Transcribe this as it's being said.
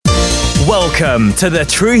Welcome to the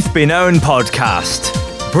Truth Be Known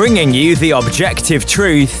podcast, bringing you the objective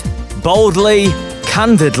truth, boldly,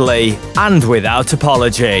 candidly, and without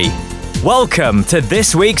apology. Welcome to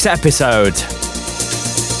this week's episode.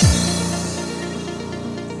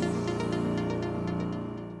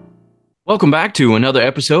 Welcome back to another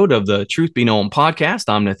episode of the Truth Be Known podcast.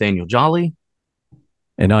 I'm Nathaniel Jolly.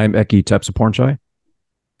 And I'm Eki Tepsapornchai.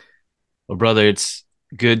 Well, brother, it's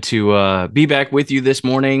good to be back with you this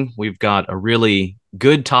morning. We've got a really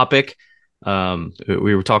good topic.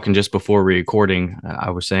 We were talking just before recording. I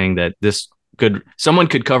was saying that someone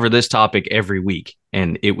could cover this topic every week,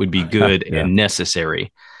 and it would be good and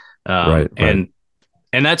necessary. Right. And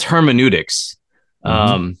that's hermeneutics.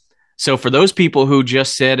 So for those people who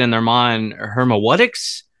just said in their mind,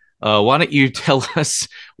 hermeneutics, why don't you tell us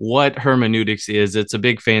what hermeneutics is? It's a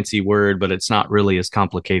big fancy word, but it's not really as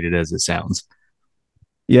complicated as it sounds.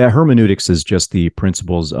 Yeah, hermeneutics is just the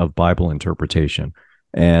principles of Bible interpretation.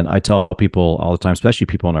 And I tell people all the time, especially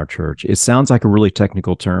people in our church, it sounds like a really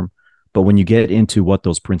technical term, but when you get into what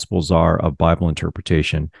those principles are of Bible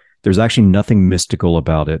interpretation, there's actually nothing mystical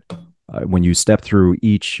about it. When you step through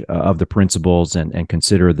each of the principles and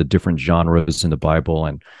consider the different genres in the Bible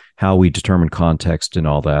and how we determine context and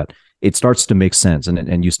all that, it starts to make sense.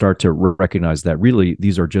 And you start to recognize that really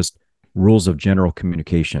these are just rules of general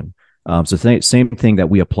communication. Same thing that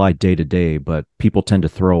we apply day to day, but people tend to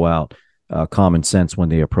throw out common sense when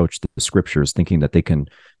they approach the scriptures, thinking that they can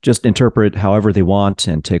just interpret however they want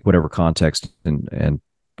and take whatever context and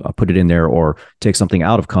put it in there, or take something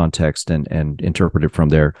out of context and interpret it from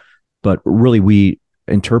there. But really, we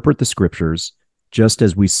interpret the scriptures just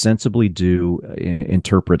as we sensibly do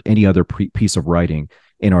interpret any other piece of writing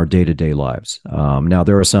in our day-to-day lives. Now,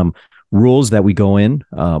 there are some rules that we go in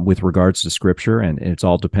with regards to scripture, and it's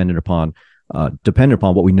all dependent upon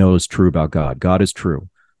what we know is true about God. God is true.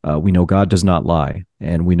 We know God does not lie,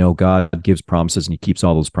 and we know God gives promises and he keeps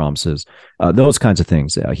all those promises. Those kinds of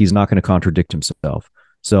things. He's not going to contradict himself.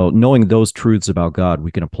 So knowing those truths about God,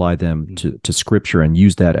 we can apply them to scripture and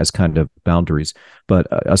use that as kind of boundaries. But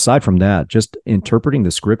aside from that, just interpreting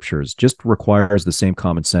the scriptures just requires the same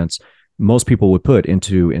common sense most people would put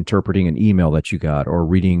into interpreting an email that you got, or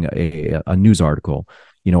reading a news article,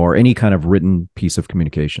 or any kind of written piece of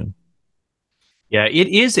communication. Yeah, it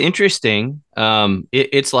is interesting.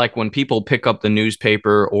 It's like when people pick up the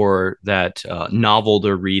newspaper or that novel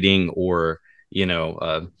they're reading, or,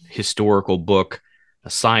 a historical book, a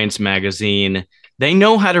science magazine. They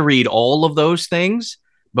know how to read all of those things,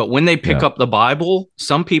 but when they pick up the Bible,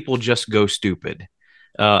 some people just go stupid.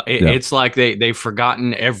 It's like they've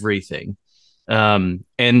forgotten everything. So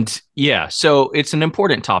it's an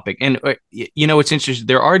important topic. And, it's interesting.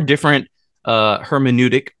 There are different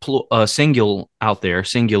hermeneutic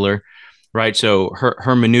singular, right? So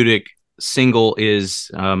hermeneutic single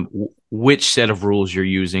is which set of rules you're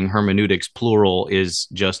using. Hermeneutics plural is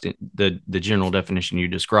just the general definition you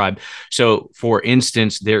described. So, for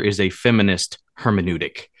instance, there is a feminist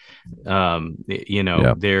hermeneutic.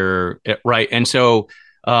 They're right, and so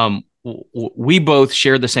we both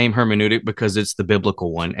share the same hermeneutic because it's the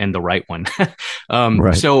biblical one and the right one. Why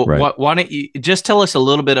don't you just tell us a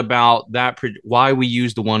little bit about that, why we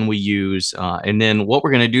use the one we use, and then what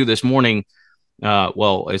we're going to do this morning.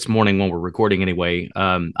 It's morning when we're recording anyway.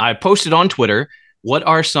 I posted on Twitter, what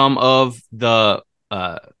are some of the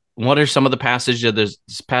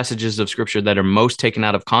passages of scripture that are most taken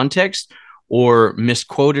out of context or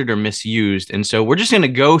misquoted or misused? And so we're just going to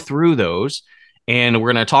go through those, and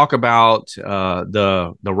we're going to talk about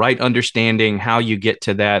the right understanding, how you get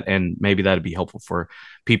to that, and maybe that'd be helpful for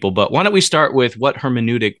people. But why don't we start with what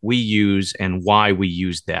hermeneutic we use and why we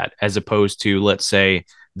use that, as opposed to, let's say,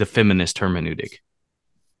 the feminist hermeneutic?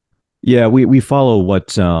 Yeah, we follow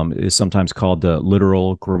what is sometimes called the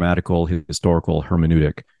literal, grammatical, historical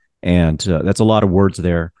hermeneutic. And that's a lot of words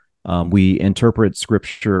there. We interpret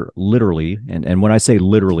scripture literally. And when I say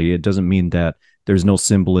literally, it doesn't mean that there's no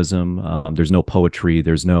symbolism, there's no poetry,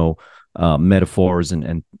 there's no metaphors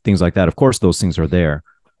and things like that. Of course, those things are there.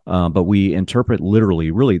 But we interpret literally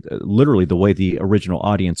the way the original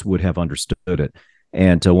audience would have understood it.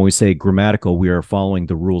 And when we say grammatical, we are following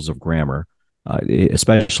the rules of grammar,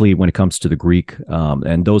 especially when it comes to the Greek.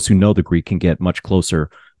 And those who know the Greek can get much closer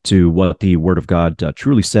to what the Word of God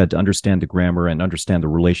truly said to understand the grammar and understand the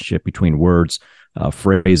relationship between words,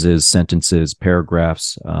 phrases, sentences,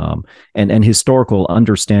 paragraphs, and historical,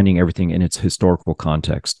 understanding everything in its historical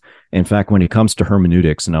context. In fact, when it comes to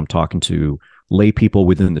hermeneutics, and I'm talking to lay people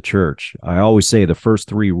within the church, I always say the first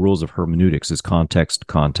three rules of hermeneutics is context,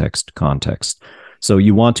 context, context. So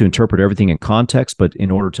you want to interpret everything in context, but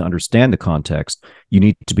in order to understand the context, you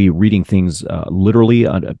need to be reading things literally,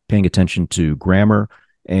 paying attention to grammar,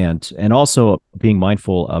 and also being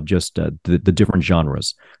mindful of just the different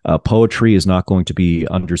genres. Poetry is not going to be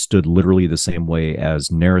understood literally the same way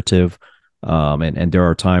as narrative. And there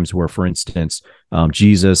are times where, for instance,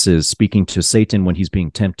 Jesus is speaking to Satan when he's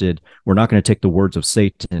being tempted. We're not going to take the words of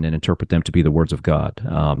Satan and interpret them to be the words of God.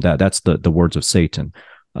 That's the words of Satan.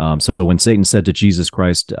 So when Satan said to Jesus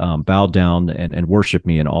Christ, bow down and worship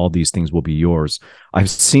me, and all these things will be yours, I've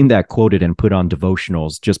seen that quoted and put on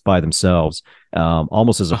devotionals just by themselves,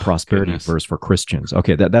 almost as a prosperity verse for Christians.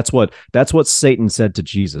 Okay, that's what Satan said to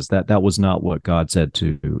Jesus. That was not what God said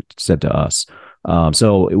to us.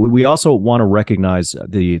 So we also want to recognize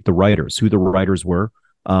the writers, who the writers were,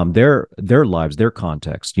 their lives, their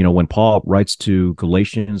context. When Paul writes to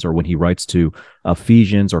Galatians, or when he writes to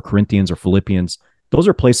Ephesians or Corinthians or Philippians, those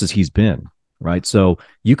are places he's been, right? So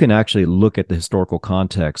you can actually look at the historical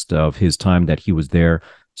context of his time that he was there,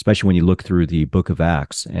 especially when you look through the book of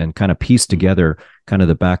Acts and kind of piece together kind of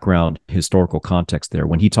the background historical context there.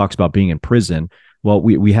 When he talks about being in prison, well,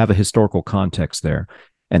 we have a historical context there,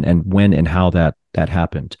 and when and how that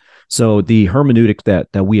happened. So the hermeneutic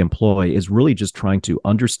that we employ is really just trying to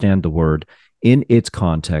understand the word in its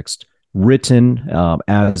context, written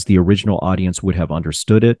as the original audience would have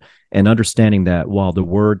understood it, and understanding that while the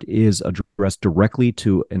word is addressed directly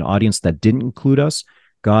to an audience that didn't include us,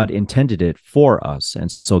 God intended it for us. And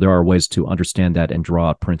so there are ways to understand that and draw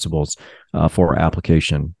out principles for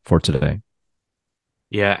application for today.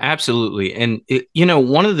 Yeah, absolutely. And,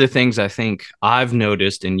 one of the things I think I've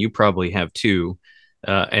noticed, and you probably have too,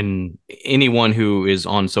 and anyone who is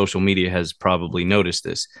on social media has probably noticed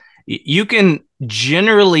this. You can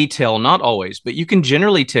generally tell, not always, but you can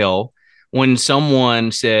generally tell when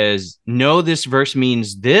someone says, no, this verse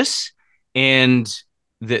means this, and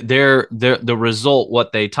the result,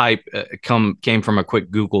 what they type, came from a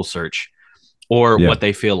quick Google search, or what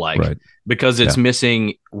they feel like, right, because it's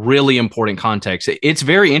missing really important context. It's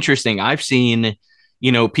very interesting. I've seen,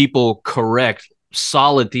 people correct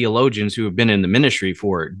solid theologians who have been in the ministry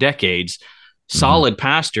for decades, solid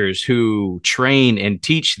pastors who train and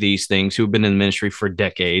teach these things, who've been in the ministry for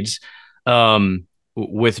decades,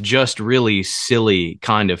 with just really silly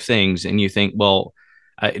kind of things. And you think, well,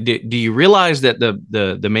 do you realize that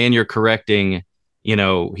the man you're correcting,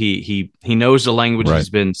 he knows the language. Right. He's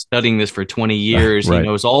been studying this for 20 years. Right. He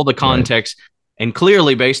knows all the context. Right. And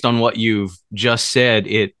clearly, based on what you've just said,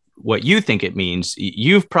 what you think it means,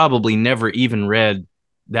 you've probably never even read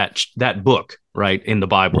that book, right, in the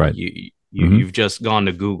Bible. Right. You've just gone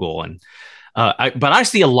to Google. And but I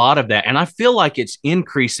see a lot of that, and I feel like it's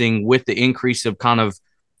increasing with the increase of kind of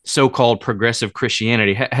so-called progressive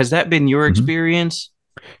Christianity. Has that been your experience?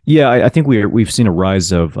 Yeah, I think we've seen a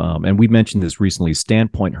rise of, and we mentioned this recently,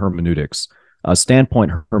 standpoint hermeneutics.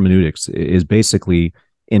 Standpoint hermeneutics is basically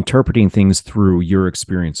interpreting things through your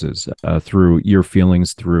experiences, through your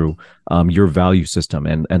feelings, through your value system,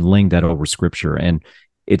 and laying that over Scripture. And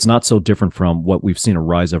it's not so different from what we've seen a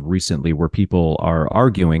rise of recently, where people are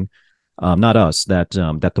arguing, not us, that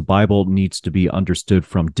the Bible needs to be understood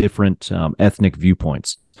from different ethnic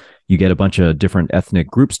viewpoints. You get a bunch of different ethnic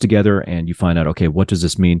groups together, and you find out, okay, what does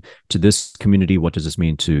this mean to this community? What does this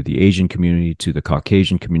mean to the Asian community, to the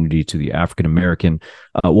Caucasian community, to the African American,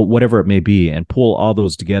 whatever it may be, and pull all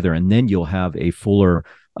those together, and then you'll have a fuller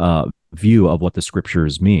view of what the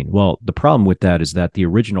Scriptures mean. Well, the problem with that is that the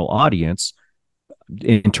original audience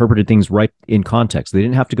interpreted things right in context. They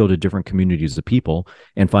didn't have to go to different communities of people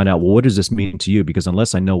and find out, well, what does this mean to you? Because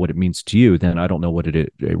unless I know what it means to you, then I don't know what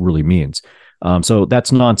it really means. So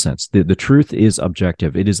that's nonsense. The truth is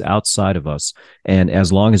objective. It is outside of us. And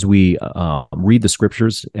as long as we read the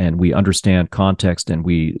Scriptures and we understand context and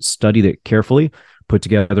we study it carefully, put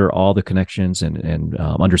together all the connections and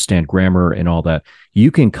understand grammar and all that, you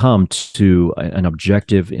can come to an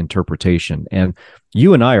objective interpretation. And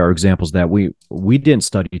you and I are examples that we didn't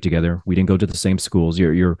study together. We didn't go to the same schools.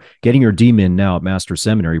 You're getting your DMin now at Master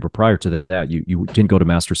Seminary, but prior to that, you didn't go to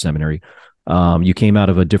Master Seminary. You came out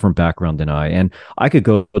of a different background than I, and I could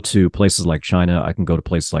go to places like China. I can go to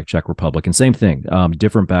places like Czech Republic, and same thing,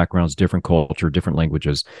 different backgrounds, different culture, different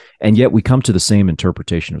languages, and yet we come to the same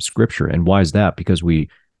interpretation of Scripture. And why is that? Because we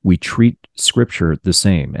treat Scripture the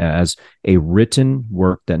same, as a written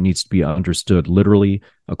work that needs to be understood literally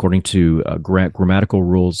according to grammatical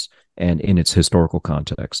rules and in its historical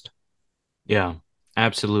context. Yeah,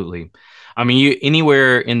 absolutely. I mean,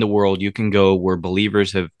 anywhere in the world you can go where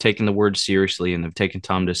believers have taken the word seriously and have taken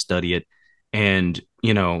time to study it. And,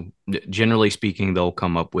 generally speaking, they'll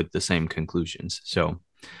come up with the same conclusions. So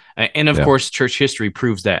And of course, church history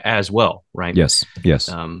proves that as well, right? Yes.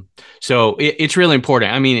 So it's really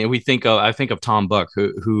important. I mean, I think of Tom Buck,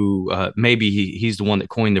 who maybe he's the one that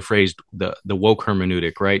coined the phrase the woke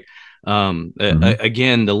hermeneutic, right?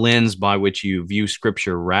 Again, the lens by which you view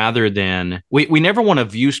Scripture, rather than we never want to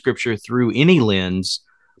view Scripture through any lens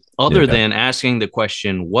other than asking the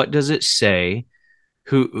question, what does it say?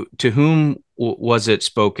 To whom was it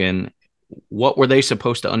spoken? What were they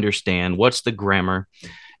supposed to understand? What's the grammar?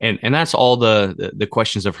 And that's all the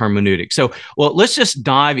questions of hermeneutic. So, well, let's just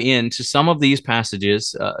dive into some of these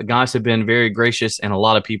passages. Guys have been very gracious, and a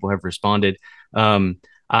lot of people have responded.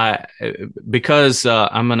 Because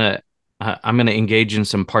I'm gonna engage in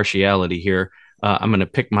some partiality here. I'm gonna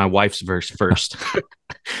pick my wife's verse first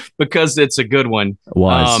because it's a good one.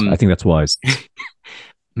 Wise. I think that's wise.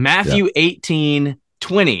 Matthew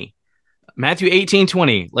 18:20. Matthew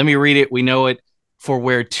 18:20. Let me read it. We know it. For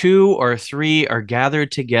where 2 or 3 are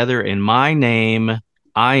gathered together in my name,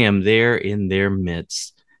 I am there in their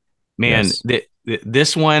midst. Man,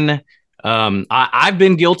 this one, I've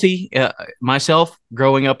been guilty myself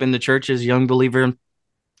growing up in the church as a young believer.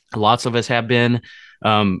 Lots of us have been.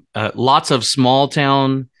 Lots of small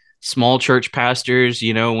church pastors,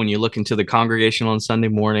 when you look into the congregation on Sunday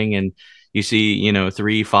morning and you see,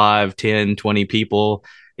 3, 5, 10, 20 people,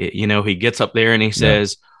 he gets up there and he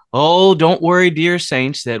says, oh, don't worry, dear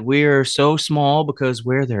saints, that we are so small, because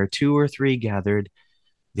where there are 2 or 3 gathered,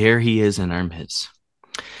 there he is in our midst.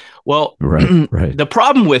 Well, right. The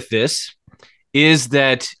problem with this is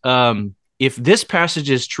that if this passage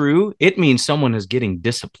is true, it means someone is getting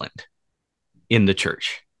disciplined in the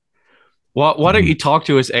church. Well, why don't you talk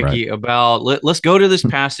to us, Eki, about let's go to this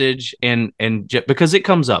passage and because it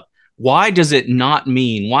comes up. Why does it not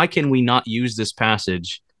mean? Why can we not use this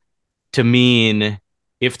passage to mean,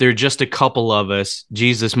 if there are just a couple of us,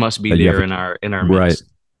 Jesus must be there in our midst?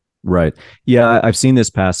 Right. Yeah, I've seen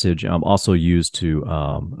this passage also used to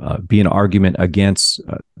be an argument against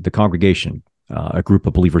the congregation, a group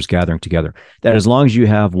of believers gathering together. That as long as you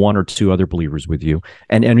have 1 or 2 other believers with you,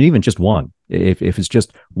 and even just one, if it's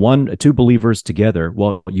just 1, 2 believers together,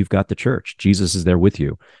 well, you've got the church. Jesus is there with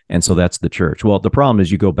you, and so that's the church. Well, the problem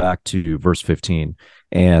is you go back to verse 15,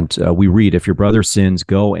 and we read, "If your brother sins,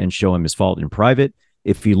 go and show him his fault in private.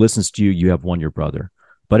 If he listens to you, you have won your brother.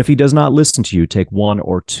 But if he does not listen to you, take 1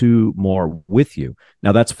 or 2 more with you."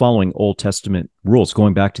 Now, that's following Old Testament rules.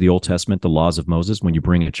 Going back to the Old Testament, the laws of Moses, when you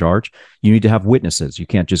bring a charge, you need to have witnesses. You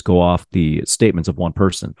can't just go off the statements of one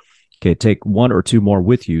person. Okay, take 1 or 2 more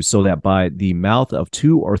with you, so that by the mouth of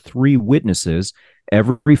 2 or 3 witnesses,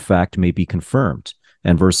 every fact may be confirmed.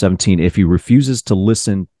 And verse 17, if he refuses to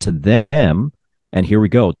listen to them, and here we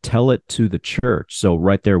go, tell it to the church. So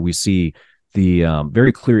right there we see the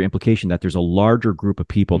very clear implication that there's a larger group of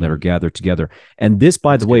people that are gathered together. And this,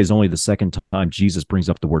 by the way, is only the second time Jesus brings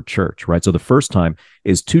up the word church, right? So the first time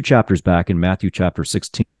is 2 chapters back in Matthew chapter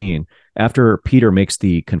 16, after Peter makes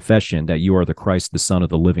the confession that you are the Christ, the Son of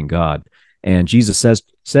the living God. And Jesus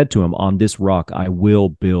said to him, on this rock, I will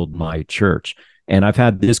build my church. And I've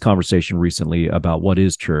had this conversation recently about what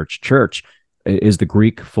is church. Church is the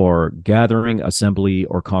Greek for gathering, assembly,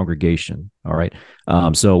 or congregation. All right.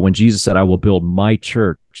 So when Jesus said, I will build my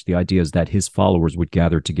church, the idea is that his followers would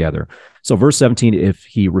gather together. So verse 17, if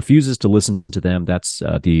he refuses to listen to them, that's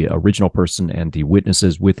the original person and the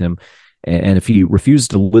witnesses with him. And if he refuses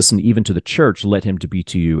to listen even to the church, let him to be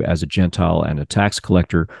to you as a Gentile and a tax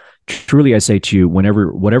collector. Truly I say to you,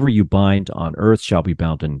 whatever you bind on earth shall be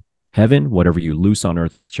bound in heaven, whatever you loose on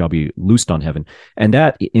earth shall be loosed on heaven. And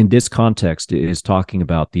that, in this context, is talking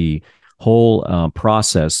about the whole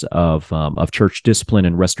process of church discipline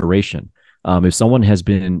and restoration. If someone has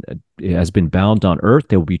been bound on earth,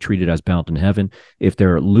 they will be treated as bound in heaven. If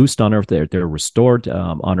they're loosed on earth, they're restored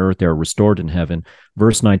on earth. They're restored in heaven.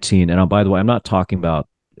 Verse 19. And by the way, I'm not talking about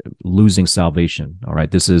losing salvation. All right,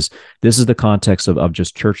 this is the context of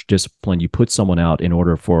just church discipline. You put someone out in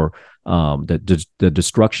order for the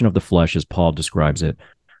destruction of the flesh, as Paul describes it,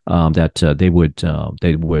 that they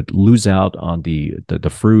would lose out on the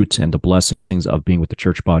fruit and the blessings of being with the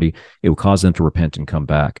church body. It would cause them to repent and come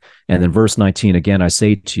back. And then verse 19, again, I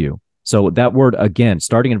say to you. So that word again,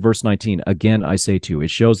 starting in verse 19, again, I say to you, it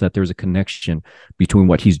shows that there's a connection between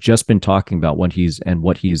what he's just been talking about, what he's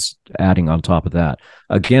adding on top of that.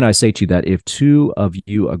 Again, I say to you that if 2 of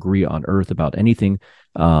you agree on earth about anything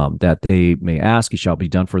that they may ask, it shall be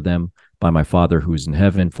done for them by my Father who is in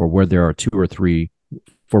heaven. For where 2 or 3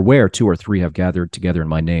 have gathered together in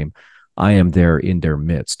my name, I am there in their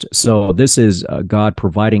midst. So this is God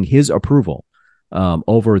providing his approval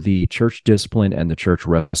over the church discipline and the church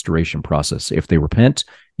restoration process. If they repent,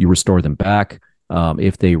 you restore them back.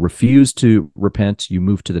 If they refuse to repent, you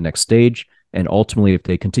move to the next stage. And ultimately, if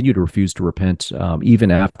they continue to refuse to repent,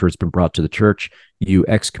 even after it's been brought to the church, you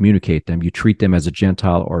excommunicate them. You treat them as a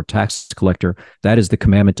Gentile or a tax collector. That is the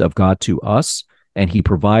commandment of God to us. And he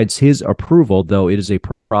provides his approval, though it is a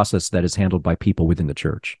process that is handled by people within the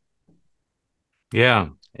church. Yeah.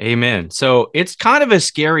 Amen. So it's kind of a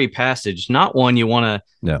scary passage, not one you want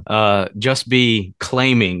to just be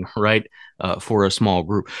claiming, right, for a small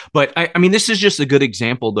group. But I mean, this is just a good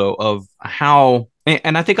example, though, of how,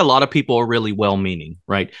 and I think a lot of people are really well-meaning,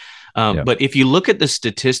 right? But if you look at the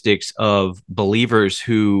statistics of believers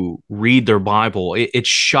who read their Bible, it's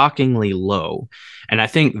shockingly low. And I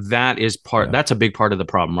think that is that's a big part of the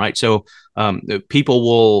problem, right? So people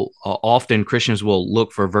will often, Christians will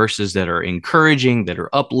look for verses that are encouraging, that are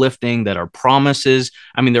uplifting, that are promises.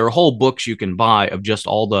 I mean, there are whole books you can buy of just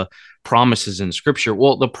all the promises in Scripture.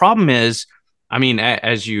 Well, the problem is, I mean,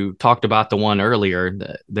 as you talked about the one earlier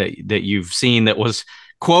that you've seen that was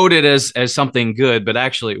quoted as something good, but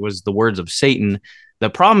actually it was the words of Satan. The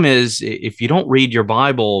problem is, if you don't read your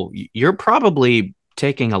Bible, you're probably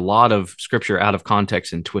taking a lot of Scripture out of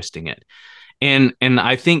context and twisting it. And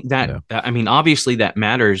I think that, I mean, obviously that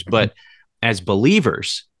matters, but as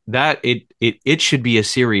believers, that it should be a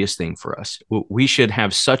serious thing for us. We should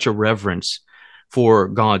have such a reverence for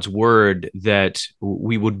God's word that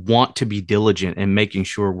we would want to be diligent in making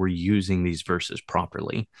sure we're using these verses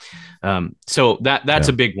properly. So that's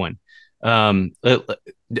a big one.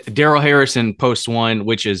 Daryl Harrison posts one,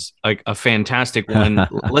 which is like a fantastic one.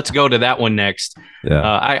 Let's go to that one next.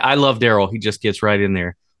 I love Daryl. He just gets right in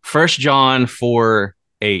there. 1 John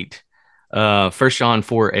 4:8. 1 John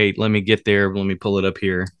 4:8. Let me get there. Let me pull it up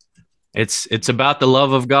here. It's about the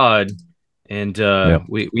love of God. And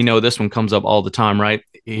we know this one comes up all the time, right?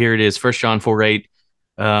 Here it is, 1 John 4:8.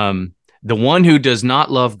 The one who does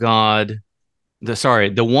not love God,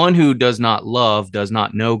 the one who does not love does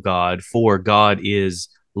not know God, for God is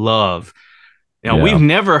love. Now, we've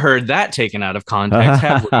never heard that taken out of context,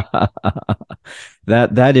 have we?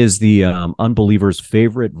 That is the unbeliever's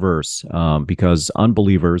favorite verse, because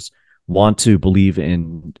unbelievers want to believe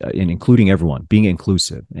in including everyone, being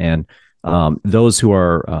inclusive. And those who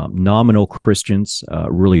are nominal Christians,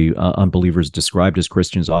 really unbelievers described as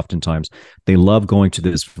Christians, oftentimes they love going to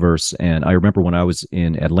this verse. And I remember when I was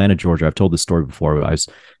in Atlanta, Georgia, I've told this story before. I was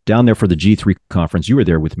down there for the G3 conference. You were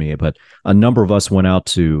there with me, but a number of us went out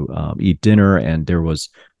to eat dinner, and there was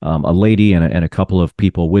a lady and a couple of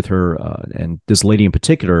people with her. And this lady in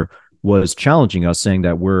particular was challenging us, saying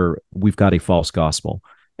that we've got a false gospel.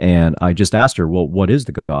 And I just asked her, well, what is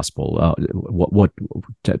the gospel?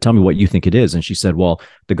 Tell me what you think it is. And she said, well,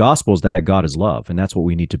 the gospel is that God is love. And that's what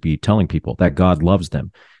we need to be telling people, that God loves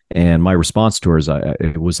them. And my response to her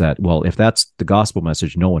was that, well, if that's the gospel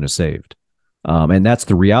message, no one is saved. And that's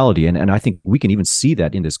the reality. And I think we can even see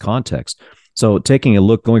that in this context. So taking a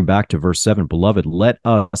look, going back to verse 7, beloved, let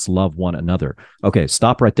us love one another. Okay,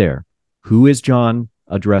 stop right there. Who is John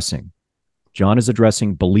addressing? John is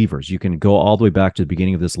addressing believers. You can go all the way back to the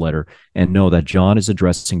beginning of this letter and know that John is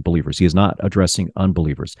addressing believers. He is not addressing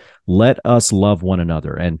unbelievers. Let us love one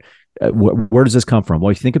another. And where does this come from?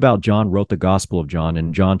 Well, you think about John wrote the Gospel of John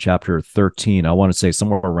in John chapter 13. I want to say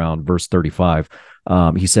somewhere around verse 35.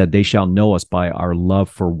 He said, they shall know us by our love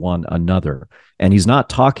for one another. And he's not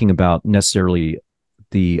talking about necessarily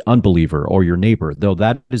the unbeliever or your neighbor, though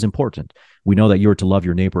that is important. We know that you are to love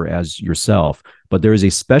your neighbor as yourself, but there is a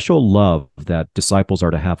special love that disciples are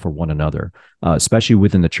to have for one another, especially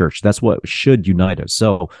within the church. That's what should unite us.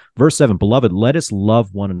 So verse 7, beloved, let us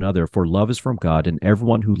love one another, for love is from God, and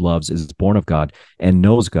everyone who loves is born of God and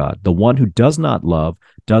knows God. The one who does not love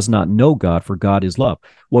does not know God, for God is love.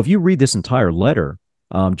 Well, if you read this entire letter,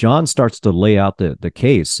 John starts to lay out the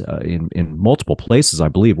case in multiple places, I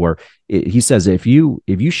believe, where he says, if you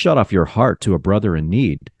shut off your heart to a brother in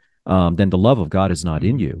need, then the love of God is not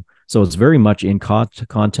in you. So it's very much in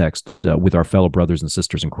context with our fellow brothers and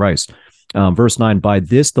sisters in Christ. Verse 9, by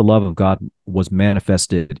this the love of God was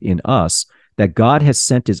manifested in us, that God has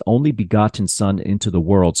sent his only begotten Son into the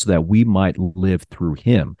world so that we might live through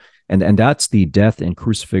him. And that's the death and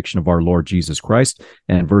crucifixion of our Lord Jesus Christ.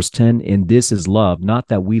 And verse 10, in this is love, not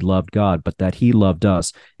that we loved God, but that he loved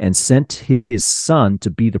us and sent his Son to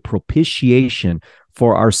be the propitiation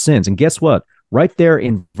for our sins. And guess what? Right there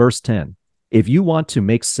in verse 10, if you want to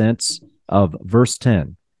make sense of verse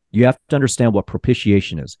 10, you have to understand what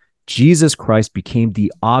propitiation is. Jesus Christ became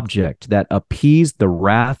the object that appeased the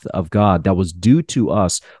wrath of God that was due to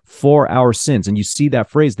us for our sins. And you see that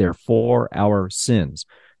phrase there, for our sins.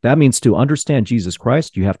 That means to understand Jesus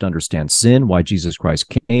Christ, you have to understand sin, why Jesus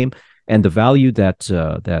Christ came, and the value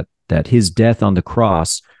that that his death on the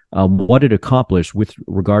cross, what it accomplished with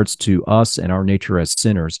regards to us and our nature as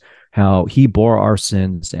sinners, how he bore our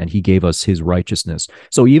sins and he gave us his righteousness.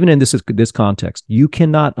 So even in this context, you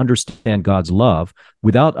cannot understand God's love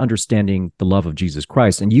without understanding the love of Jesus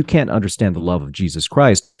Christ, and you can't understand the love of Jesus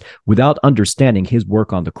Christ without understanding his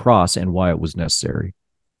work on the cross and why it was necessary.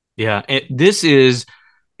 Yeah, this is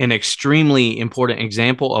an extremely important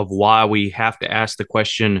example of why we have to ask the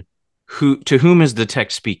question, to whom is the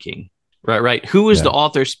text speaking? Right. Who is the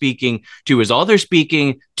author speaking to? Is the author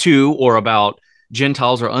speaking to or about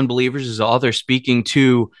Gentiles or unbelievers? Is the author speaking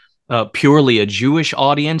to purely a Jewish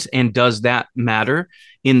audience? And does that matter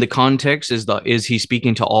in the context? Is he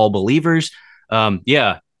speaking to all believers?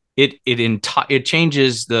 It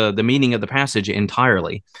changes the meaning of the passage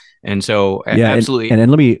entirely. And so, absolutely.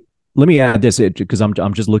 And let me add this, because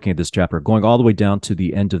I'm just looking at this chapter, going all the way down to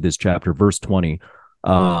the end of this chapter, verse 20.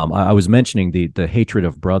 I was mentioning the hatred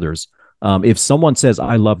of brothers. If someone says,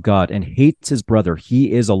 I love God, and hates his brother,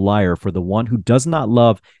 he is a liar. For the one who does not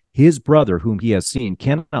love his brother whom he has seen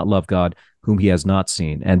cannot love God whom he has not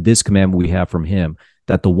seen. And this commandment we have from him,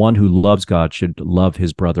 that the one who loves God should love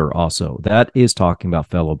his brother also. That is talking about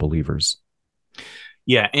fellow believers.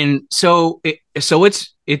 Yeah, and so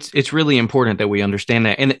it's really important that we understand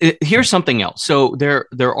that. And here's something else. So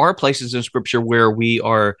there are places in Scripture where we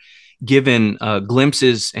are given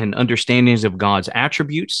glimpses and understandings of God's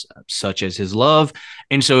attributes, such as his love.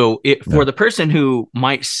 And so for the person who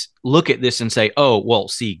might look at this and say, oh, well,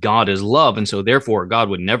 see, God is love, and so therefore God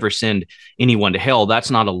would never send anyone to hell. That's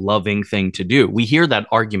not a loving thing to do. We hear that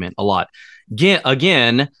argument a lot.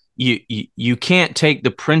 Again, you can't take the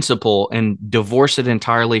principle and divorce it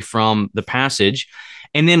entirely from the passage.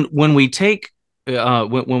 And then when we take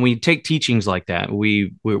teachings like that,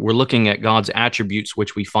 we're looking at God's attributes,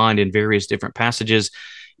 which we find in various different passages.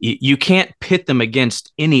 You can't pit them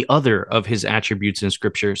against any other of his attributes in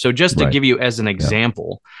Scripture. So just to give you as an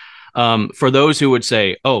example, for those who would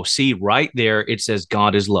say, oh, see, right there, it says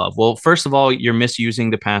God is love. Well, first of all, you're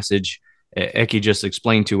misusing the passage. Eki just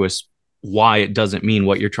explained to us why it doesn't mean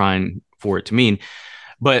what you're trying for it to mean.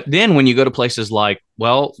 But then when you go to places like,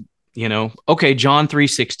 well, okay, John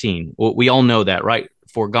 3:16, well, we all know that, right?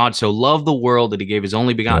 For God so loved the world that he gave his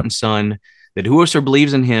only begotten son, that whoever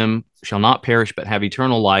believes in him shall not perish but have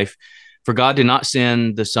eternal life. For God did not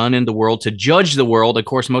send the son in the world to judge the world. Of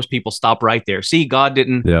course, most people stop right there. See, God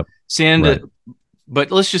didn't send,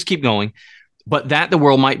 but let's just keep going. But that the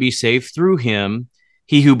world might be saved through him.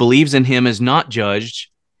 He who believes in him is not judged.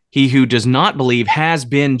 He who does not believe has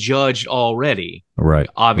been judged already. Right.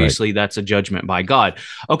 Obviously, that's a judgment by God.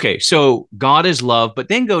 Okay, so God is love, but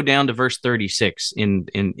then go down to verse 36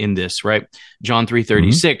 in this, right? John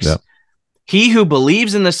 3:36. Mm-hmm. He who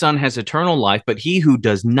believes in the Son has eternal life, but he who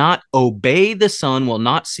does not obey the Son will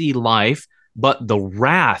not see life, but the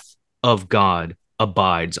wrath of God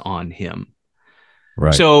abides on him.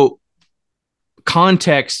 Right. So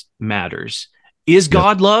context matters. Is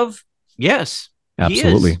God love? Yes.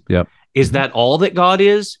 Absolutely. Yep. Is that all that God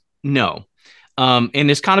is? No.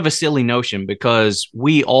 And it's kind of a silly notion because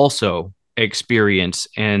we also experience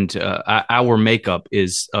and our makeup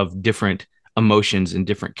is of different emotions and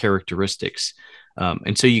different characteristics.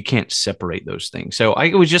 And so you can't separate those things. So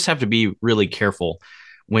I would just have to be really careful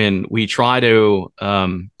when we try to,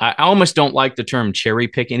 I almost don't like the term cherry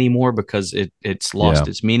pick anymore because it's lost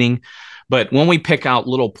its meaning. But when we pick out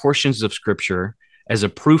little portions of Scripture as a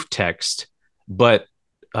proof text, but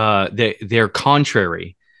they're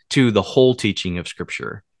contrary to the whole teaching of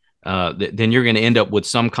Scripture, then you're going to end up with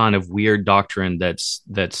some kind of weird doctrine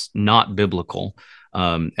that's not biblical,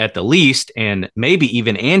 at the least, and maybe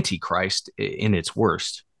even antichrist in its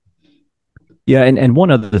worst. Yeah, and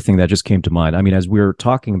one other thing that just came to mind. I mean, as we're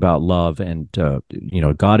talking about love and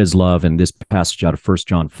God is love, and this passage out of 1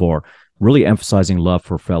 John 4, really emphasizing love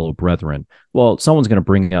for fellow brethren. Well, someone's going to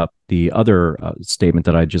bring up the other statement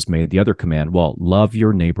that I just made, the other command. Well, love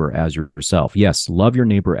your neighbor as yourself. Yes, love your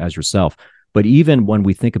neighbor as yourself. But even when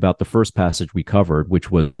we think about the first passage we covered,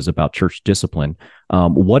 which was about church discipline,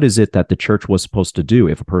 what is it that the church was supposed to do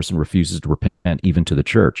if a person refuses to repent even to the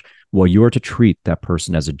church? Well, you are to treat that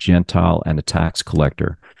person as a Gentile and a tax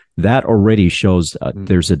collector. That already shows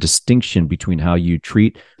there's a distinction between how you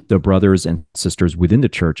treat the brothers and sisters within the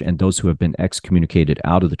church and those who have been excommunicated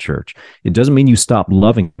out of the church. It doesn't mean you stop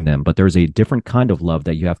loving them, but there's a different kind of love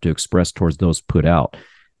that you have to express towards those put out.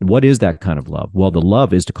 What is that kind of love? Well, the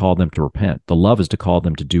love is to call them to repent. The love is to call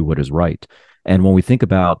them to do what is right. And when we think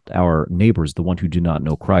about our neighbors, the one who do not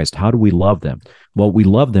know Christ, how do we love them? Well, we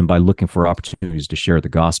love them by looking for opportunities to share the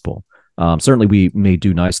gospel. Certainly, we may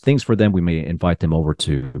do nice things for them. We may invite them over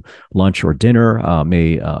to lunch or dinner.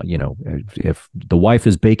 If the wife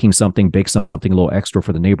is baking something, bake something a little extra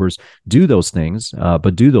for the neighbors. Do those things,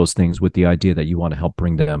 but do those things with the idea that you want to help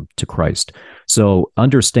bring them to Christ. So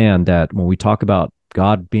understand that when we talk about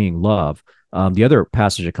God being love, the other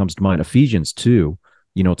passage that comes to mind, Ephesians 2,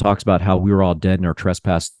 talks about how we were all dead in our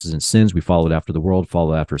trespasses and sins. We followed after the world,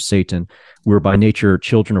 followed after Satan. We were by nature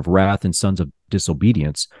children of wrath and sons of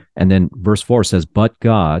disobedience. And then verse 4 says, but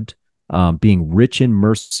God, being rich in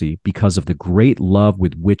mercy because of the great love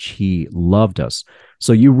with which he loved us.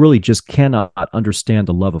 So you really just cannot understand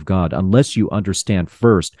the love of God unless you understand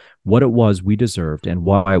first what it was we deserved and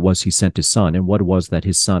why it was he sent his son and what it was that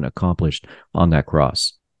his son accomplished on that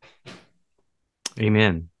cross.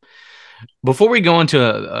 Amen. Before we go into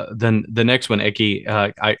the next one, Eki,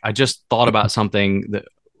 I just thought about something that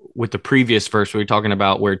with the previous verse we were talking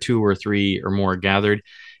about where 2 or 3 or more gathered.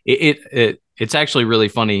 It's actually really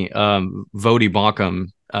funny. Vodi Bakum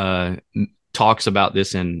talks about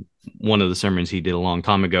this in one of the sermons he did a long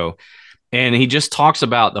time ago, and he just talks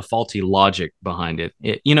about the faulty logic behind it.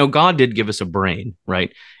 God did give us a brain,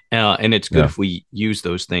 right? And it's good if we use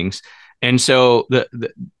those things. And so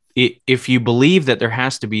if you believe that there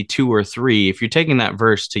has to be 2 or 3, if you're taking that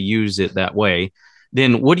verse to use it that way,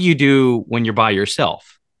 then what do you do when you're by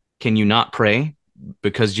yourself? Can you not pray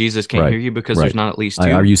because Jesus can't hear you because there's not at least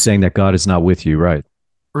 2? Are you saying that God is not with you? Right.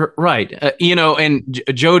 Right. And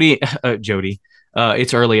Jody,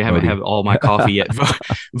 it's early. I haven't had all my coffee yet.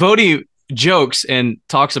 Vodi jokes and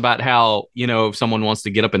talks about how, if someone wants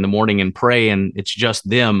to get up in the morning and pray and it's just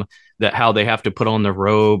them, that how they have to put on their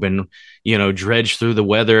robe and, dredge through the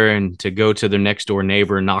weather and to go to their next door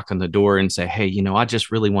neighbor and knock on the door and say, hey, I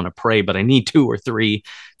just really want to pray, but I need 2 or 3.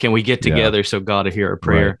 Can we get together so God will hear our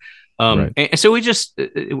prayer? Right. And so we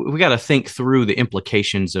got to think through the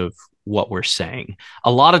implications of what we're saying.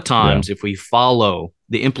 A lot of times, if we follow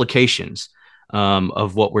the implications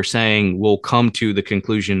of what we're saying, we'll come to the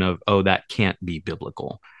conclusion of, oh, that can't be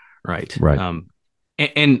biblical. Right.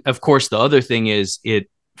 And of course, the other thing is it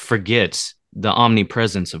forgets the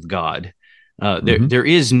omnipresence of God. There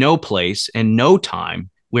is no place and no time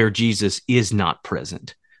where Jesus is not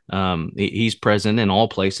present. He's present in all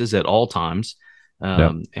places at all times.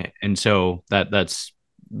 And so that's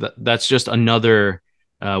just another,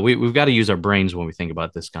 we've got to use our brains when we think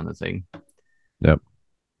about this kind of thing. Yep.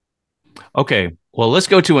 Okay. Well, let's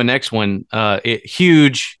go to a next one.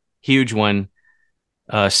 Huge one.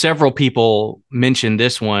 Several people mentioned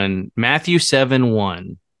this one, Matthew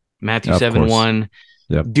 7:1. Matthew 7:1.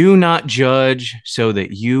 Yep. Do not judge so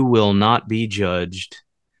that you will not be judged.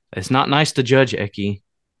 It's not nice to judge, Eki.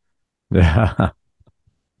 Yeah.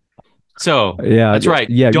 So that's right.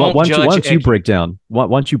 Yeah. Don't judge. Once you break down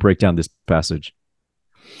this passage.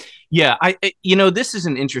 Yeah, this is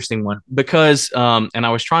an interesting one because, and I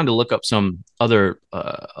was trying to look up some other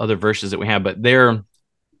verses that we have, but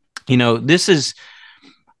this is.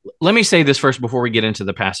 Let me say this first before we get into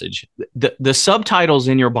the passage. The subtitles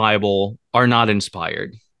in your Bible are not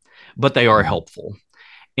inspired, but they are helpful.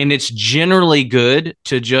 And it's generally good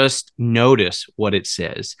to just notice what it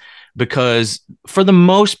says because for the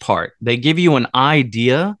most part, they give you an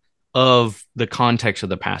idea of the context of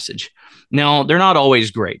the passage. Now, they're not always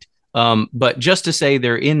great, but just to say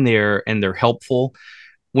they're in there and they're helpful.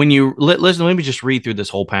 When you listen, let me just read through this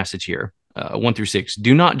whole passage here. 1-6.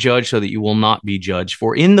 Do not judge so that you will not be judged.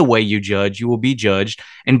 For in the way you judge, you will be judged.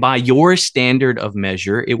 And by your standard of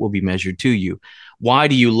measure, it will be measured to you. Why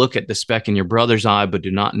do you look at the speck in your brother's eye, but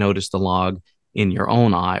do not notice the log in your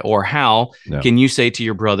own eye? Or how can you say to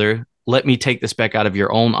your brother, let me take the speck out of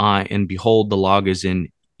your own eye, and behold, the log is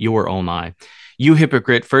in your own eye? You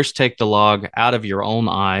hypocrite, first take the log out of your own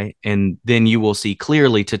eye, and then you will see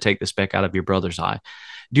clearly to take the speck out of your brother's eye.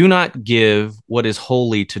 Do not give what is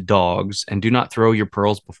holy to dogs, and do not throw your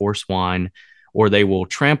pearls before swine, or they will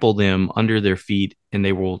trample them under their feet, and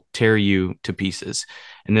they will tear you to pieces.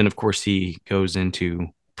 And then, of course, he goes into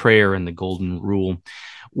prayer and the golden rule.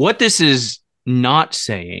 What this is not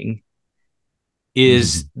saying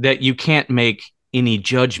is that you can't make any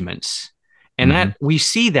judgments. And that we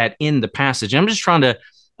see that in the passage. I'm just trying to,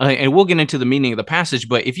 and we'll get into the meaning of the passage,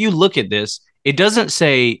 but if you look at this, it doesn't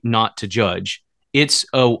say not to judge. It's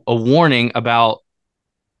a warning about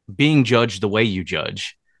being judged the way you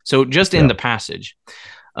judge. So just in the passage.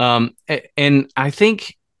 And I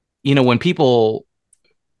think, when people,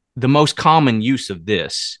 the most common use of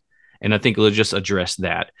this, and I think we'll just address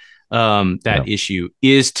that issue,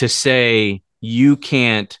 is to say you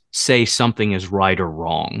can't say something is right or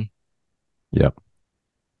wrong. Yep.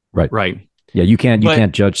 Right. Right. Yeah, you can't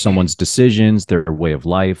But judge someone's decisions, their way of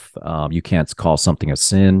life. You can't call something a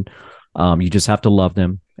sin. You just have to love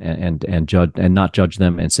them and judge and not judge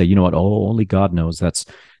them and say, you know what? Oh, only God knows.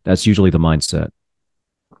 That's usually the mindset.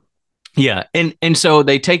 yeah, and so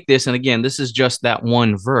they take this, and again, this is just that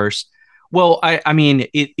one verse. Well, I mean,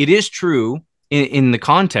 it is true in the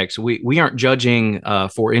context. We aren't judging,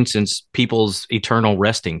 for instance, people's eternal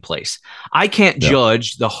resting place. I can't Yeah.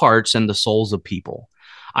 judge the hearts and the souls of people.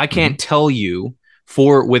 I Mm-hmm. can't tell you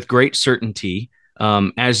for with great certainty,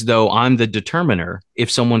 as though I'm the determiner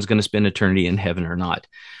if someone's going to spend eternity in heaven or not.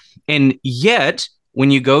 And yet, when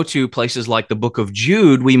you go to places like the book of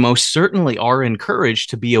Jude, we most certainly are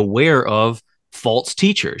encouraged to be aware of false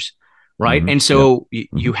teachers, right? Mm-hmm. And Yep. so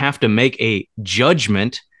Mm-hmm. you have to make a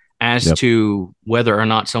judgment as Yep. to whether or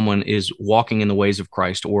not someone is walking in the ways of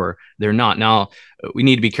Christ or they're not. Now, we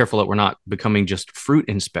need to be careful that we're not becoming just fruit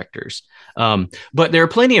inspectors. But there are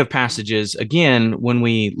plenty of passages, again, when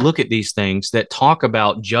we look at these things that talk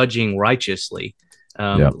about judging righteously.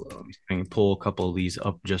 Yep. Let me see if I can pull a couple of these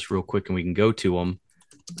up just real quick and we can go to them,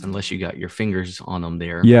 unless you got your fingers on them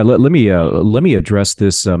there. Yeah, let me address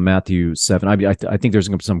this Matthew 7. I think there's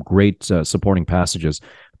some great supporting passages,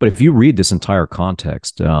 but if you read this entire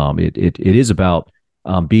context, it is about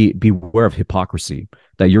beware of hypocrisy,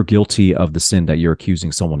 that you're guilty of the sin that you're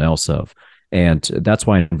accusing someone else of. And that's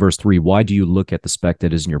why in verse 3, why do you look at the speck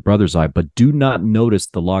that is in your brother's eye, but do not notice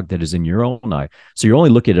the log that is in your own eye? So you're only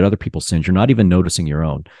looking at other people's sins. You're not even noticing your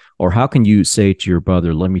own. Or how can you say to your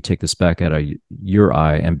brother, let me take the speck out of your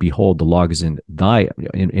eye, and behold, the log is in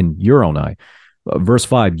your own eye? Verse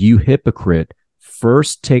 5, you hypocrite,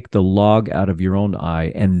 first take the log out of your own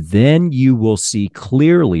eye, and then you will see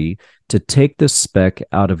clearly to take the speck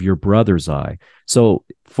out of your brother's eye. So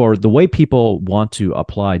for the way people want to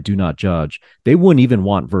apply do not judge, they wouldn't even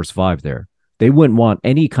want verse 5 there. They wouldn't want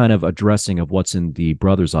any kind of addressing of what's in the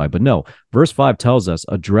brother's eye. But no, verse 5 tells us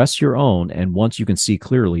address your own, and once you can see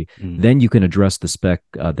clearly, then you can address the speck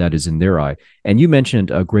that is in their eye. And you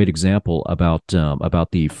mentioned a great example about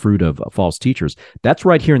the fruit of false teachers. That's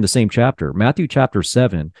right here in the same chapter, Matthew chapter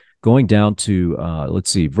 7, going down to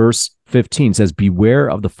verse 15 says, beware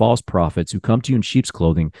of the false prophets who come to you in sheep's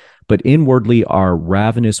clothing, but inwardly are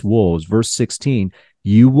ravenous wolves. Verse 16,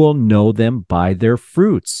 you will know them by their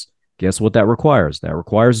fruits. Guess what that requires? That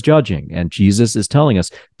requires judging. And Jesus is telling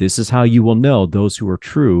us this is how you will know those who are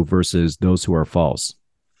true versus those who are false.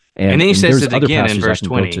 And then he says it again in verse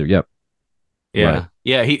 20. Yep. Yeah. Right.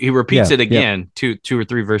 Yeah. He repeats it again two or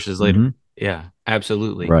three verses later. Mm-hmm. Yeah,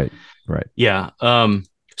 absolutely. Right. Yeah.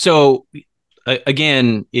 So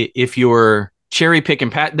again, if you're cherry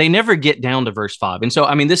picking, they never get down to verse 5. And so,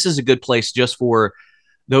 I mean, this is a good place just for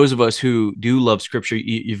those of us who do love scripture.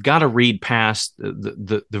 You've got to read past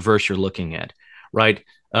the verse you're looking at, right?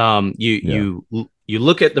 You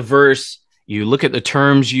look at the verse, you look at the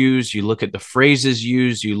terms used, you look at the phrases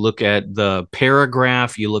used, you look at the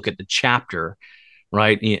paragraph, you look at the chapter,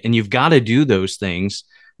 right? And you've got to do those things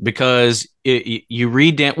because you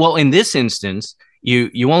read down. Well, in this instance,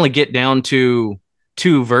 you only get down to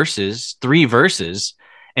 3 verses,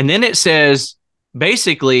 and then it says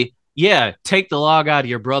basically, yeah, take the log out of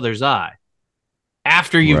your brother's eye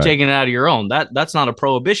after you've taken it out of your own. That's not a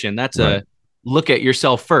prohibition. That's a look at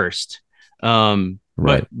yourself first. But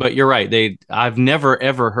you're right. I've never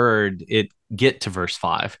ever heard it get to verse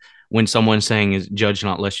 5 when someone's saying is judge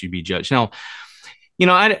not lest you be judged. Now,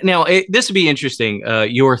 this would be interesting.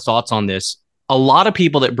 Your thoughts on this? A lot of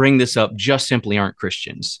people that bring this up just simply aren't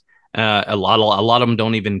Christians. A lot of them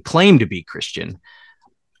don't even claim to be Christian.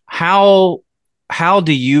 How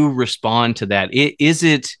do you respond to that?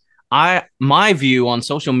 My view on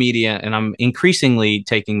social media, and I'm increasingly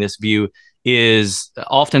taking this view, is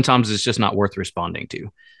oftentimes it's just not worth responding to,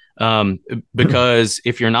 because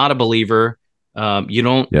if you're not a believer, you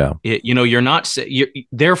don't. Yeah. You're not.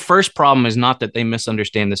 Their first problem is not that they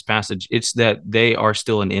misunderstand this passage; it's that they are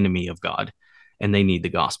still an enemy of God, and they need the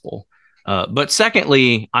gospel. But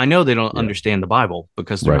secondly, I know they don't understand the Bible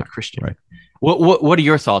because they're not Christian. Right. What are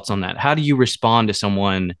your thoughts on that? How do you respond to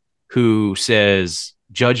someone who says,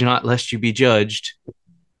 "Judge not, lest you be judged"?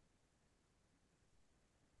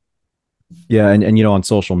 Yeah, and on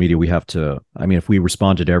social media, we have to. I mean, if we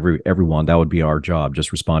responded to everyone, that would be our job,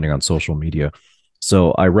 just responding on social media.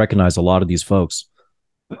 So I recognize a lot of these folks.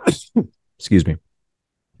 Excuse me.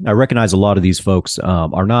 I recognize a lot of these folks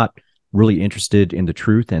are not really interested in the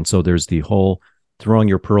truth, and so there's the whole throwing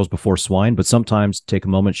your pearls before swine. But sometimes take a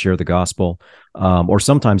moment, share the gospel, or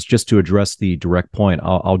sometimes just to address the direct point,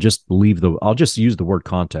 I'll just use the word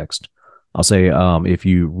context. I'll say, if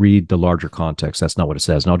you read the larger context, that's not what it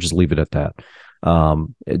says, and I'll just leave it at that.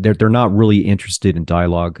 They're not really interested in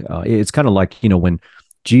dialogue. It's kind of like, when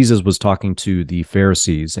Jesus was talking to the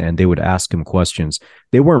Pharisees and they would ask him questions,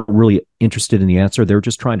 they weren't really interested in the answer. They were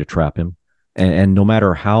just trying to trap him. And no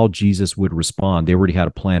matter how Jesus would respond, they already had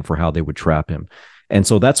a plan for how they would trap him. And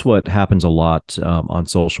so that's what happens a lot on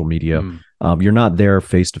social media. You're not there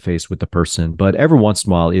face to face with the person, but every once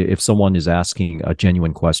in a while, if someone is asking a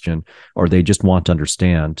genuine question or they just want to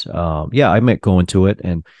understand, I might go into it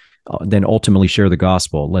and then ultimately share the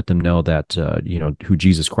gospel, let them know that, who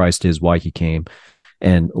Jesus Christ is, why he came,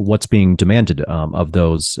 and what's being demanded of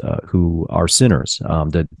those who are sinners.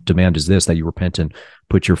 The demand is this, that you repent and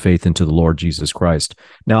put your faith into the Lord Jesus Christ.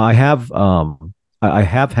 Now, I have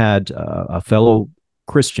had a fellow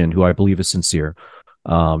Christian who I believe is sincere.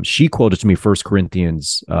 She quoted to me 1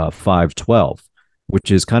 Corinthians 5:12,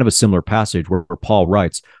 which is kind of a similar passage where Paul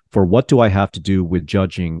writes, "For what do I have to do with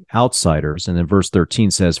judging outsiders?" And then verse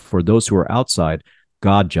 13 says, "For those who are outside,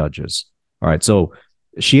 God judges." All right, so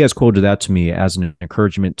she has quoted that to me as an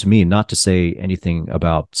encouragement to me not to say anything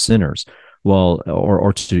about sinners, well,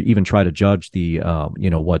 or to even try to judge the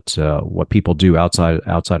what people do outside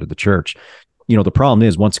of the church. The problem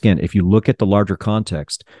is, once again, if you look at the larger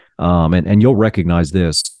context, and you'll recognize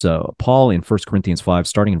this, Paul in 1 Corinthians 5,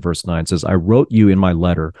 starting in verse 9, says, "I wrote you in my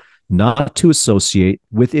letter not to associate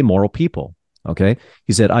with immoral people." Okay,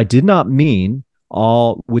 he said, "I did not mean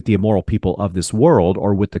all with the immoral people of this world,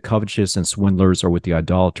 or with the covetous and swindlers, or with the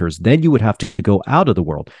idolaters. Then you would have to go out of the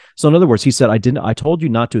world." So in other words, he said, I told you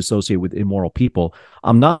not to associate with immoral people.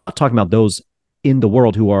 I'm not talking about those in the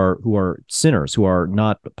world who are sinners, who are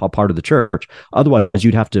not a part of the church. Otherwise,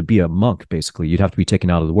 you'd have to be a monk, basically. You'd have to be taken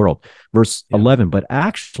out of the world. Verse 11, "But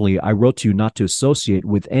actually, I wrote to you not to associate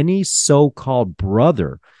with any so-called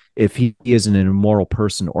brother if he is an immoral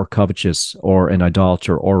person, or covetous, or an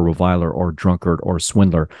idolater, or a reviler, or drunkard, or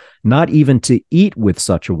swindler, not even to eat with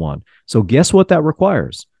such a one." So guess what that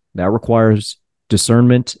requires? That requires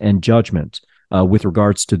discernment and judgment with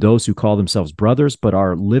regards to those who call themselves brothers but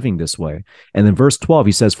are living this way. And then verse 12,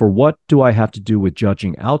 he says, "For what do I have to do with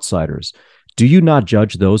judging outsiders? Do you not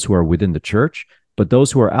judge those who are within the church? But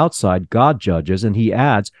those who are outside, God judges." And he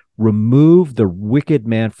adds, "Remove the wicked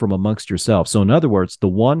man from amongst yourselves." So in other words, the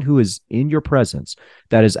one who is in your presence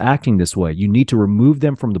that is acting this way, you need to remove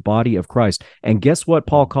them from the body of Christ. And guess what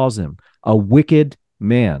Paul calls him? A wicked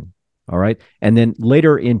man. All right. And then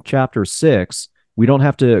later in chapter 6, we don't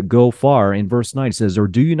have to go far. In verse 9, it says, "Or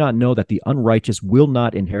do you not know that the unrighteous will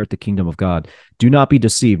not inherit the kingdom of God? Do not be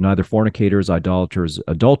deceived. Neither fornicators, idolaters,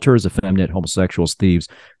 adulterers, effeminate, homosexuals, thieves,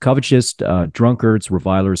 covetous, drunkards,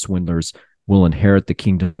 revilers, swindlers will inherit the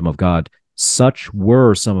kingdom of God. Such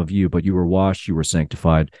were some of you, but you were washed, you were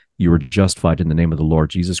sanctified, you were justified in the name of the Lord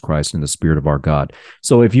Jesus Christ and the Spirit of our God."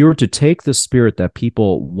 So if you were to take the spirit that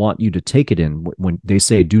people want you to take it in, when they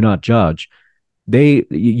say "do not judge,"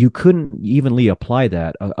 you couldn't evenly apply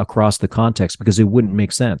that across the context, because it wouldn't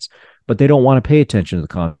make sense. But they don't want to pay attention to the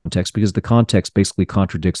context, because the context basically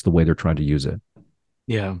contradicts the way they're trying to use it.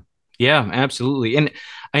 Yeah, absolutely.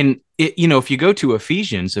 And if you go to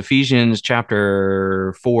Ephesians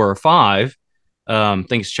chapter 4 or 5, I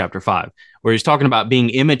think it's chapter 5, where he's talking about being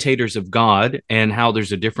imitators of God and how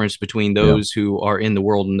there's a difference between those who are in the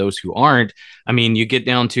world and those who aren't. I mean, you get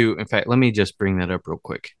down to, in fact, let me just bring that up real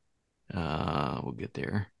quick. We'll get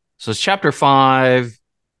there. So it's chapter 5,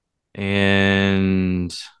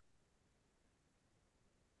 and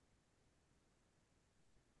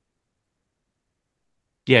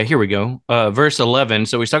here we go. Verse 11.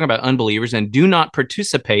 So he's talking about unbelievers, and "do not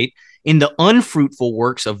participate in the unfruitful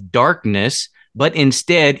works of darkness, but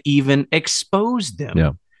instead even expose them."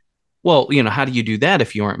 Yeah. Well, how do you do that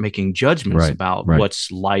if you aren't making judgments about what's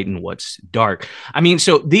light and what's dark? I mean,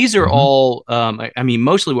 so these are all,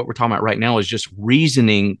 mostly what we're talking about right now is just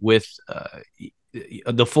reasoning with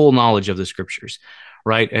the full knowledge of the scriptures,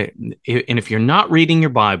 right? And if you're not reading your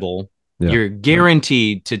Bible, you're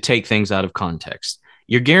guaranteed to take things out of context.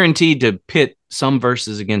 You're guaranteed to pit some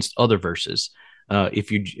verses against other verses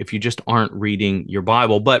if you just aren't reading your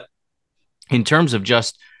Bible. But in terms of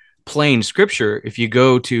just plain scripture, if you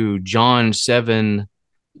go to John 7,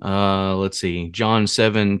 John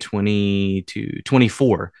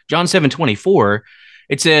 7:20-24. John 7:24,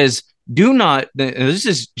 it says, "Do not," this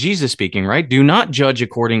is Jesus speaking, right? "Do not judge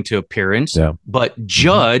according to appearance, but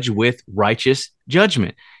judge with righteous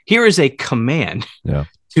judgment." Here is a command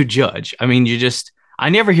to judge. I mean, I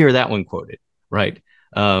never hear that one quoted, right?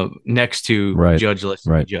 Next to judge, lest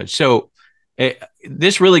be judged. So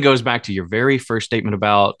this really goes back to your very first statement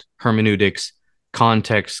about hermeneutics: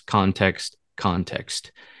 context, context,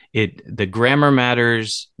 context. The grammar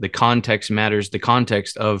matters, the context matters, the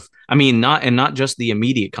context of, I mean, not just the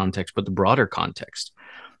immediate context, but the broader context,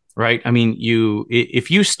 right? I mean,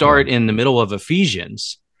 if you start in the middle of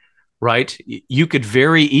Ephesians, right, you could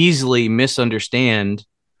very easily misunderstand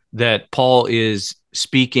that Paul is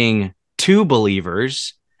speaking to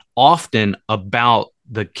believers often about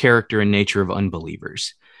the character and nature of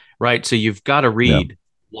unbelievers, right? So you've got to read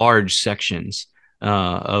large sections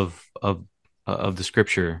of the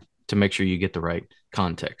scripture to make sure you get the right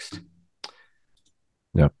context.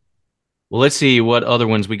 Yeah. Well, let's see what other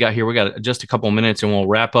ones we got here. We got just a couple minutes and we'll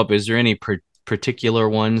wrap up. Is there any particular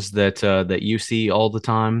ones that you see all the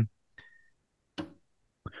time?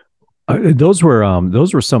 Those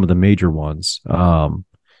were some of the major ones.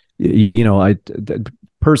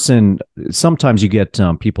 Person, sometimes you get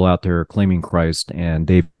people out there claiming Christ and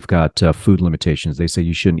they've got food limitations. They say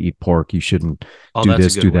you shouldn't eat pork, you shouldn't do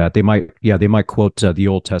this, do that. They might quote the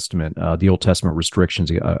Old Testament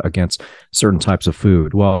restrictions against certain types of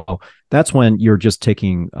food. Well, that's when you're just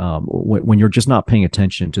taking when you're just not paying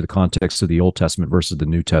attention to the context of the Old Testament versus the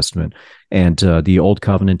New Testament, and the Old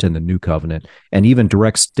Covenant and the New Covenant, and even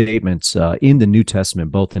direct statements in the New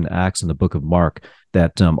Testament, both in Acts and the book of Mark,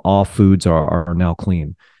 that all foods are now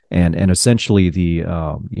clean. And essentially,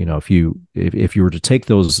 if you were to take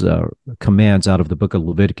those commands out of the book of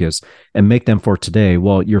Leviticus and make them for today,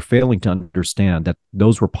 well, you're failing to understand that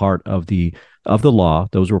those were part of the law.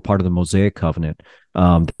 Those were part of the Mosaic covenant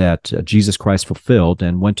that Jesus Christ fulfilled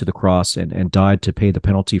and went to the cross and died to pay the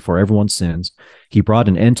penalty for everyone's sins. He brought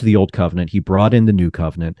an end to the old covenant. He brought in the new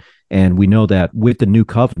covenant. And we know that with the new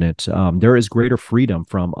covenant, there is greater freedom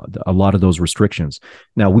from a lot of those restrictions.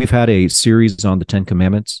 Now, we've had a series on the Ten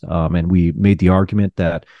Commandments, and we made the argument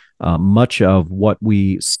that much of what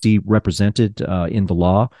we see represented in the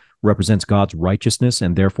law represents God's righteousness,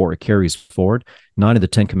 and therefore it carries forward. 9 of the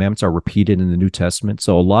 10 commandments are repeated in the New Testament.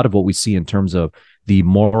 So a lot of what we see in terms of the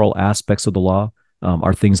moral aspects of the law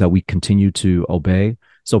are things that we continue to obey.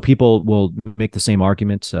 So people will make the same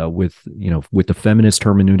argument with the feminist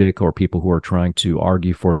hermeneutic, or people who are trying to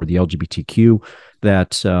argue for the LGBTQ,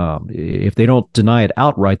 that if they don't deny it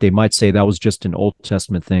outright, they might say that was just an Old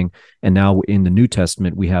Testament thing, and now in the New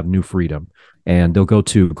Testament we have new freedom. And they'll go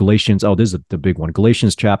to Galatians. Oh, this is the big one.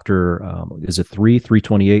 Galatians chapter, is it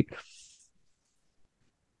 3:28?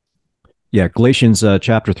 Yeah, Galatians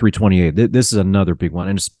chapter 3:28. This is another big one,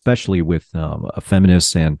 and especially with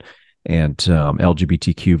feminists and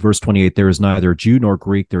LGBTQ. Verse 28, there is neither Jew nor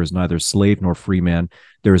Greek, there is neither slave nor free man,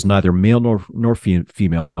 there is neither male nor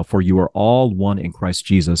female, for you are all one in Christ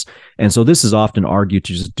Jesus. And so this is often argued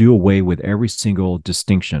to just do away with every single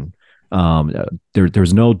distinction.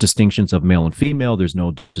 There's no distinctions of male and female, there's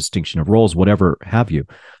no distinction of roles, whatever have you.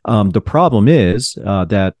 The problem is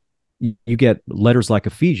that you get letters like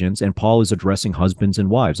Ephesians, and Paul is addressing husbands and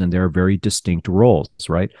wives, and they're very distinct roles,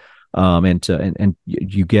 right? And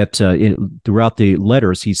you get throughout the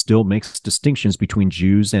letters, he still makes distinctions between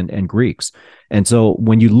Jews and Greeks. And so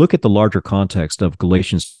when you look at the larger context of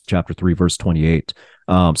Galatians chapter 3, verse 28,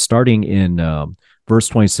 starting in verse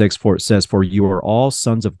 26, for it says, "For you are all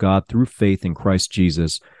sons of God through faith in Christ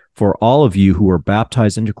Jesus. For all of you who are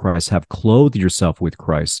baptized into Christ have clothed yourself with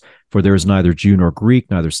Christ. For there is neither Jew nor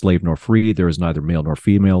Greek, neither slave nor free. There is neither male nor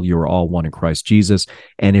female. You are all one in Christ Jesus.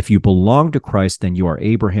 And if you belong to Christ, then you are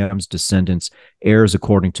Abraham's descendants, heirs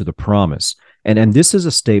according to the promise." And this is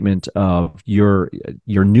a statement of your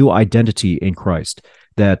new identity in Christ,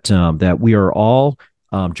 that we are all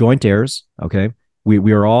joint heirs. Okay,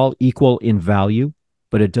 we are all equal in value,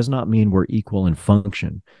 but it does not mean we're equal in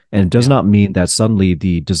function. And it does not mean that suddenly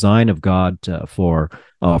the design of God for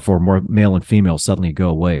more male and female suddenly go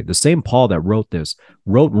away. The same Paul that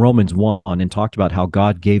wrote Romans 1 and talked about how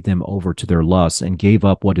God gave them over to their lusts and gave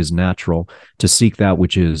up what is natural to seek that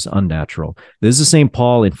which is unnatural. This is the same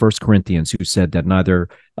Paul in 1 Corinthians who said that neither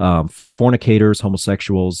fornicators,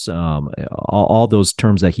 homosexuals, all those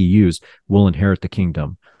terms that he used will inherit the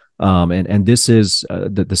kingdom. And this is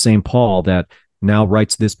the same Paul that now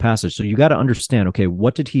writes this passage. So you got to understand, okay,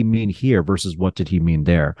 what did he mean here versus what did he mean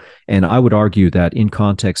there? And I would argue that in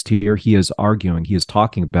context here, he is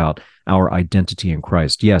talking about our identity in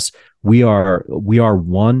Christ. Yes, we are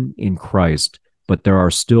one in Christ, but there are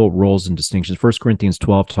still roles and distinctions. 1 Corinthians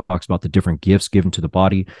 12 talks about the different gifts given to the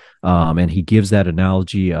body, and he gives that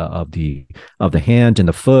analogy of the hand and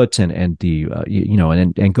the foot, and the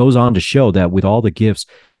and goes on to show that with all the gifts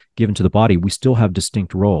given to the body, we still have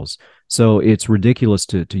distinct roles. So it's ridiculous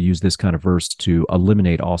to use this kind of verse to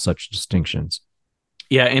eliminate all such distinctions.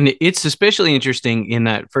 Yeah, and it's especially interesting in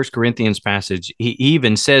that First Corinthians passage. He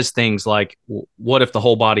even says things like, "What if the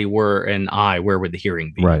whole body were an eye? Where would the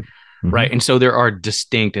hearing be?" Right. Right, and so there are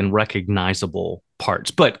distinct and recognizable parts,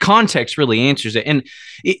 but context really answers it. And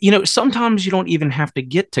sometimes you don't even have to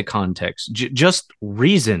get to context; just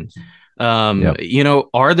reason. Yep.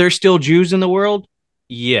 Are there still Jews in the world?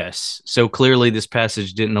 Yes. So clearly, this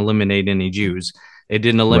passage didn't eliminate any Jews. It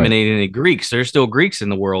didn't Right. eliminate any Greeks. There's still Greeks in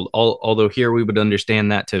the world, although here we would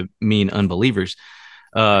understand that to mean unbelievers.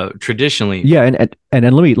 Traditionally, Yeah,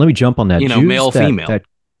 and let me jump on that. Jews male, female. that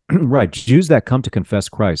right, Jews that come to confess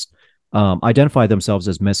Christ identify themselves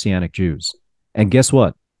as Messianic Jews, and guess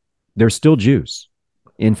what? They're still Jews.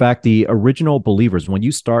 In fact, the original believers, when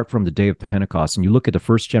you start from the day of Pentecost and you look at the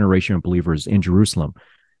first generation of believers in Jerusalem,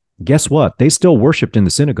 guess what? They still worshiped in the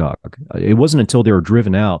synagogue. It wasn't until they were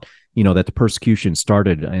driven out, that the persecution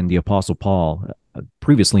started, and the Apostle Paul,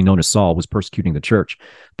 previously known as Saul, was persecuting the church.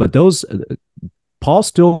 But Paul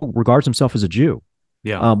still regards himself as a Jew.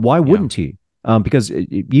 Yeah. Why wouldn't he? Because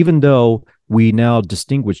even though we now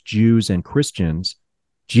distinguish Jews and Christians,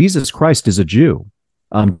 Jesus Christ is a Jew.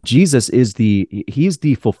 Jesus is he's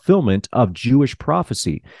the fulfillment of Jewish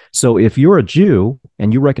prophecy. So if you're a Jew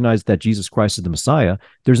and you recognize that Jesus Christ is the Messiah,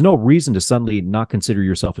 there's no reason to suddenly not consider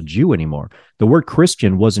yourself a Jew anymore. The word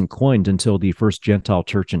Christian wasn't coined until the first Gentile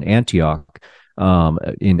church in Antioch,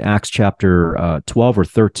 in Acts chapter 12 or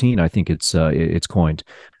 13, I think it's coined.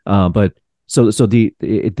 But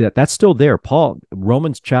that's still there.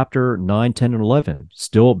 Romans chapter 9, 10, and 11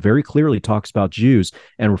 still very clearly talks about Jews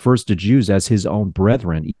and refers to Jews as his own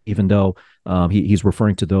brethren, even though he's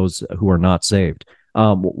referring to those who are not saved.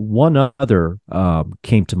 One other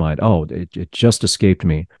came to mind. Oh, it just escaped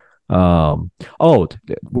me. We're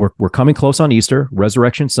coming close on Easter,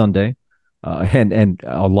 Resurrection Sunday. And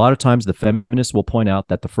a lot of times the feminists will point out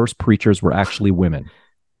that the first preachers were actually women.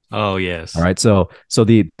 Oh, yes. All right. So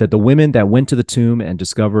the women that went to the tomb and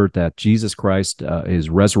discovered that Jesus Christ is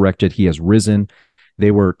resurrected, he has risen,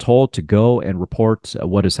 they were told to go and report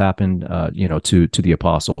what has happened, to the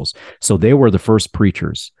apostles. So they were the first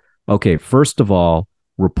preachers. Okay. First of all,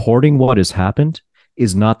 reporting what has happened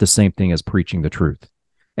is not the same thing as preaching the truth.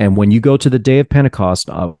 And when you go to the day of Pentecost,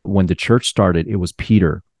 when the church started, it was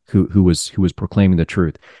Peter who was proclaiming the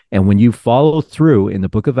truth. And when you follow through in the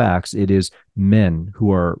book of Acts, it is men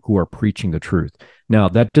who are preaching the truth. Now,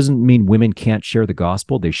 that doesn't mean women can't share the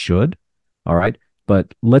gospel. They should. All right.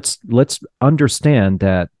 But let's understand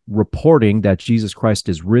that reporting that Jesus Christ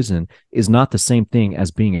is risen is not the same thing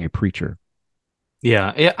as being a preacher.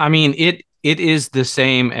 Yeah. I mean, it is the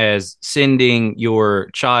same as sending your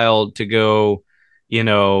child to go,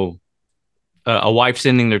 a wife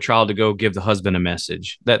sending their child to go give the husband a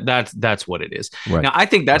message. That's what it is. Right. Now, I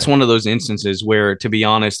think that's one of those instances where, to be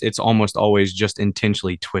honest, it's almost always just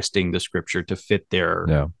intentionally twisting the scripture to fit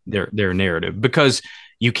their narrative, because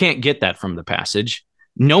you can't get that from the passage.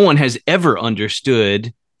 No one has ever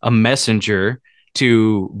understood a messenger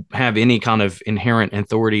to have any kind of inherent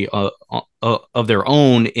authority of their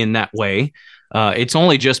own in that way. It's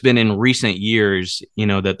only just been in recent years,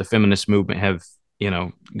 that the feminist movement have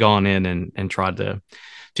gone in and tried to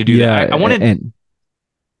do that. I wanted and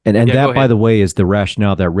that, by the way, is the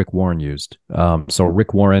rationale that Rick Warren used. So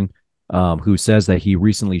Rick Warren, who says that he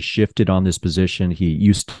recently shifted on this position. He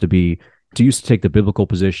used to take the biblical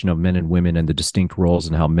position of men and women and the distinct roles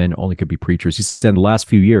and how men only could be preachers. He said in the last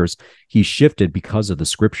few years he shifted because of the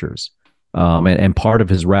scriptures. And part of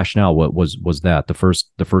his rationale was that the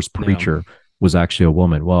first preacher was actually a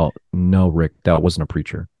woman. Well, no, Rick, that wasn't a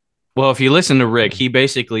preacher. Well, if you listen to Rick, he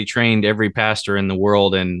basically trained every pastor in the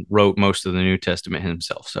world and wrote most of the New Testament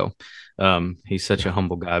himself. So he's such a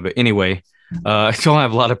humble guy. But anyway, I don't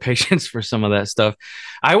have a lot of patience for some of that stuff.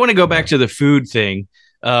 I want to go back to the food thing.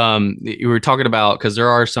 You were talking about, because there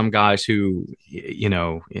are some guys who,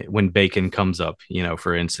 when bacon comes up,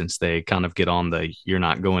 for instance, they kind of get on the "you're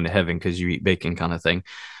not going to heaven because you eat bacon" kind of thing.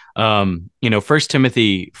 1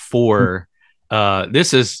 Timothy 4,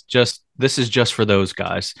 this is just for those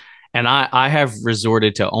guys. And I have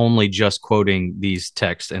resorted to only just quoting these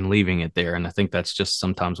texts and leaving it there. And I think that's just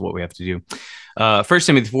sometimes what we have to do. 1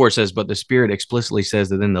 Timothy 4 says, "But the Spirit explicitly says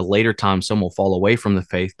that in the later time some will fall away from the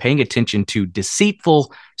faith, paying attention to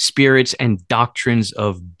deceitful spirits and doctrines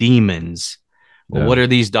of demons." Well, what are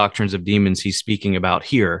these doctrines of demons he's speaking about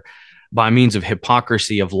here? "By means of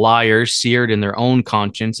hypocrisy of liars, seared in their own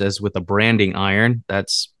conscience as with a branding iron."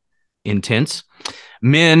 That's intense.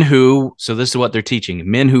 So this is what they're teaching: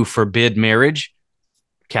 men who forbid marriage.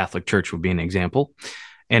 Catholic Church would be an example.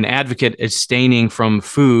 "And advocate abstaining from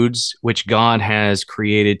foods which God has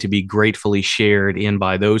created to be gratefully shared in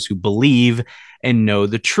by those who believe and know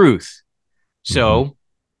the truth. So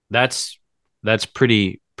that's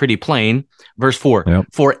pretty plain. Verse 4, Yep.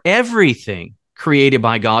 for everything created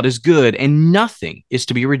by God is good, and nothing is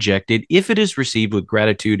to be rejected if it is received with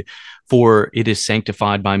gratitude, for it is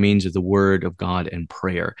sanctified by means of the word of God and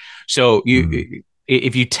prayer. So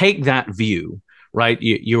if you take that view, right,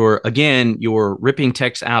 you're ripping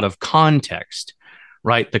text out of context,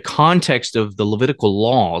 right? The context of the Levitical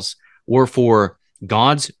laws were for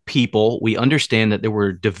God's people. We understand that there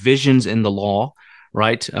were divisions in the law,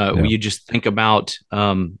 right? You just think about,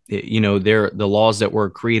 the laws that were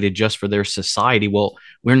created just for their society. Well,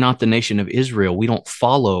 we're not the nation of Israel. We don't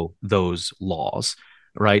follow those laws,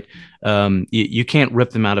 right? You can't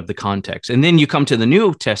rip them out of the context. And then you come to the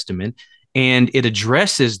New Testament, and it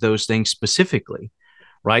addresses those things specifically,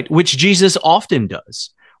 right? Which Jesus often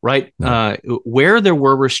does, right? Where there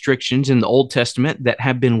were restrictions in the Old Testament that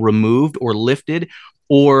have been removed or lifted,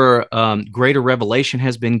 or greater revelation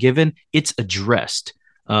has been given, it's addressed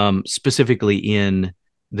specifically in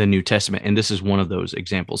the New Testament. And this is one of those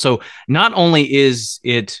examples. So not only is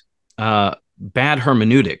it bad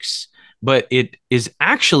hermeneutics, but it is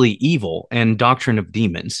actually evil and doctrine of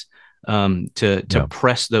demons to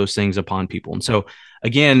press those things upon people. And so,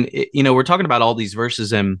 again, we're talking about all these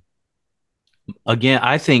verses. And again,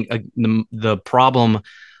 I think the problem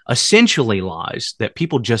essentially lies that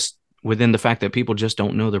people just within the fact that people just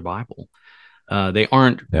don't know their Bible. They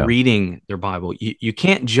aren't reading their Bible. You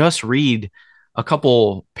can't just read a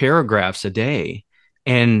couple paragraphs a day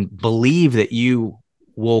and believe that you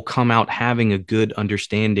will come out having a good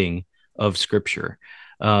understanding of Scripture.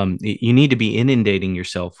 You need to be inundating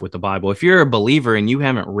yourself with the Bible. If you're a believer and you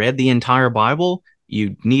haven't read the entire Bible,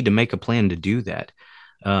 you need to make a plan to do that.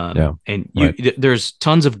 There's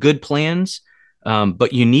tons of good plans,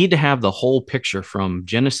 but you need to have the whole picture from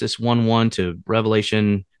Genesis 1:1 to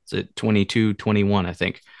Revelation 22:21, I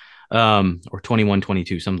think, or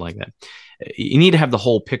 21:22, something like that. You need to have the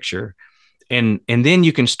whole picture, and then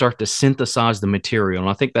you can start to synthesize the material. And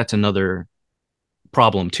I think that's another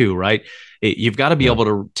problem too, right? You've got to be able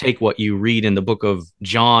to take what you read in the book of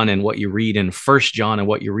John and what you read in First John and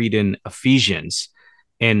what you read in Ephesians,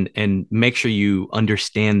 and make sure you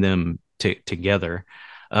understand them together.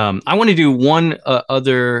 I want to do one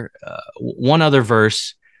other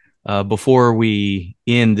verse before we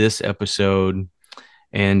end this episode.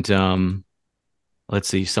 And let's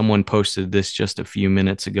see, someone posted this just a few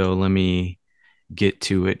minutes ago. Let me get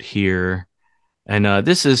to it here. And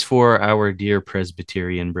this is for our dear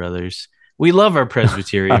Presbyterian brothers. We love our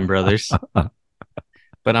Presbyterian brothers,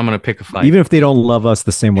 but I'm going to pick a fight. Even if they don't love us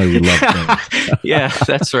the same way we love them. Yeah,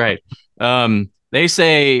 that's right. They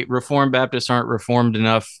say Reformed Baptists aren't reformed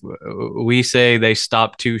enough. We say they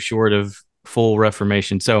stopped too short of full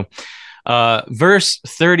Reformation. So verse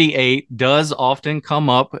 38 does often come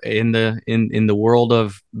up in the world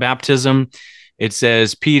of baptism. It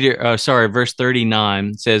says, verse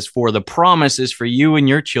 39 says, for the promise is for you and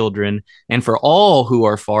your children, and for all who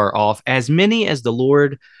are far off, as many as the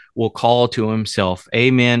Lord will call to himself.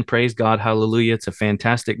 Amen. Praise God. Hallelujah. It's a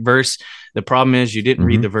fantastic verse. The problem is you didn't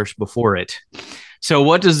read the verse before it. So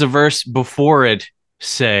what does the verse before it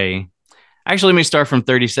say? Actually, let me start from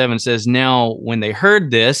 37. It says, now when they heard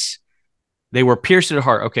this, they were pierced to the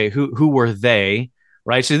heart. Okay, who were they?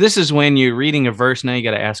 Right. So this is when you're reading a verse. Now you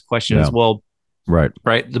got to ask questions. Yeah. Well, right.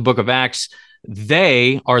 The book of Acts,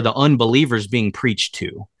 they are the unbelievers being preached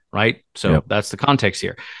to. Right. So that's the context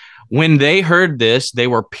here. When they heard this, they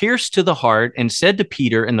were pierced to the heart and said to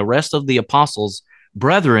Peter and the rest of the apostles,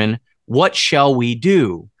 brethren, what shall we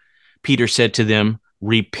do? Peter said to them,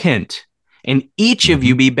 repent, and each of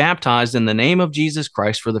you be baptized in the name of Jesus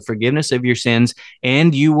Christ for the forgiveness of your sins,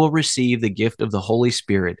 and you will receive the gift of the Holy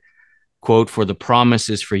Spirit. Quote, for the promise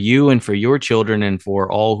is for you and for your children and for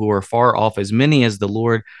all who are far off, as many as the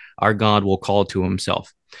Lord our God will call to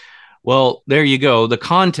himself. Well, there you go. The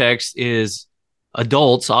context is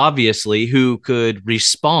adults, obviously, who could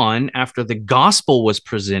respond after the gospel was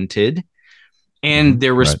presented. And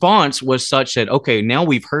their response was such that, okay, now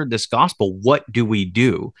we've heard this gospel. What do we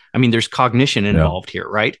do? I mean, there's cognition involved here,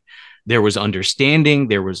 right? There was understanding.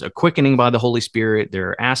 There was a quickening by the Holy Spirit.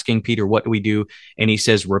 They're asking Peter, what do we do? And he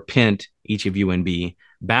says, repent, each of you, and be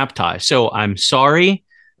baptized. So I'm sorry,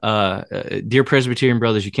 dear Presbyterian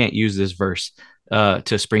brothers, you can't use this verse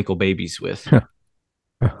to sprinkle babies with.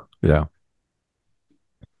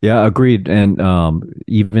 Yeah, agreed. And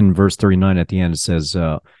even verse 39 at the end, it says,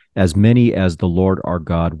 as many as the Lord our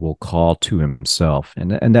God will call to himself.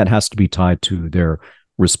 And that has to be tied to their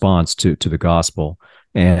response to the gospel.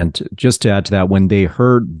 And just to add to that, when they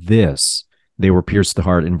heard this, they were pierced to the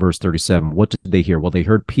heart in verse 37. What did they hear? Well, they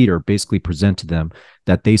heard Peter basically present to them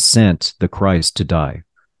that they sent the Christ to die.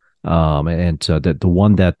 That the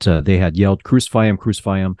one that they had yelled, crucify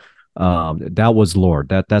him, that was Lord.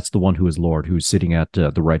 That's the one who is Lord, who's sitting at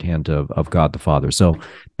the right hand of God the Father. So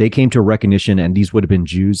they came to a recognition, and these would have been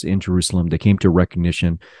Jews in Jerusalem. They came to a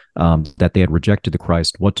recognition that they had rejected the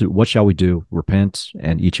Christ. What shall we do? Repent,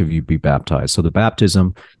 and each of you be baptized. So the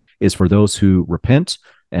baptism is for those who repent,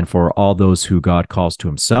 and for all those who God calls to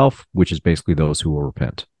himself, which is basically those who will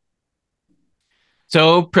repent.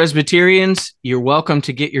 So Presbyterians, you're welcome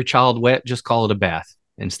to get your child wet. Just call it a bath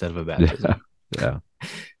instead of a baptism. Yeah.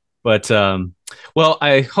 But, well,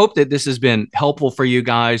 I hope that this has been helpful for you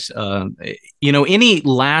guys. Any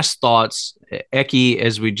last thoughts, Eki,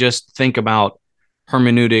 as we just think about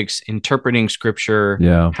hermeneutics, interpreting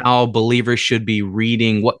scripture, how believers should be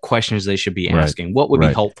reading, what questions they should be asking, what would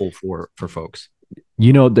be helpful for folks?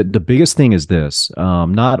 The biggest thing is this,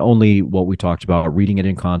 not only what we talked about, reading it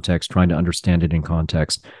in context, trying to understand it in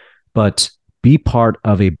context, but be part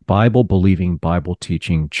of a Bible-believing,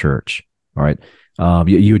 Bible-teaching church. All right.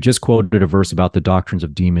 You just quoted a verse about the doctrines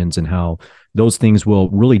of demons and how those things will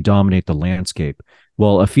really dominate the landscape.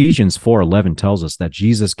 Well, Ephesians 4:11 tells us that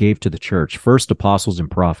Jesus gave to the church first apostles and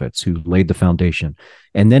prophets who laid the foundation,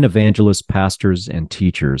 and then evangelists, pastors, and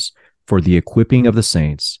teachers for the equipping of the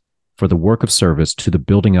saints, for the work of service to the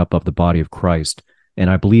building up of the body of Christ. And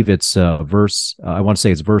I believe it's verse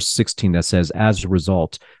 16 that says, as a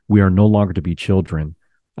result, we are no longer to be children.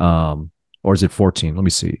 Or is it 14? Let me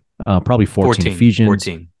see. Probably 14. Ephesians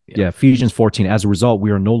 14. Yeah, Ephesians 14. As a result, we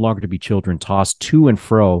are no longer to be children, tossed to and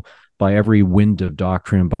fro by every wind of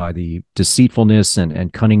doctrine, by the deceitfulness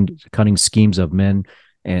and cunning schemes of men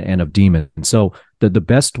and of demons. So the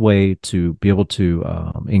best way to be able to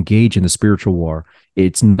engage in the spiritual war,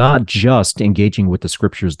 it's not just engaging with the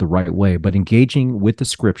scriptures the right way, but engaging with the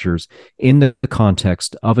scriptures in the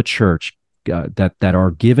context of a church that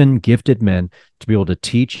are gifted men to be able to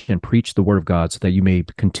teach and preach the word of God so that you may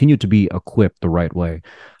continue to be equipped the right way.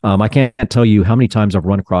 I can't tell you how many times I've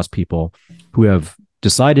run across people who have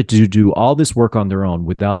decided to do all this work on their own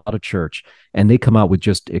without a church, and they come out with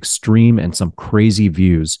just extreme and some crazy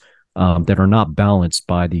views that are not balanced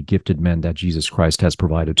by the gifted men that Jesus Christ has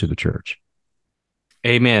provided to the church.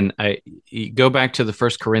 Amen. You go back to the 1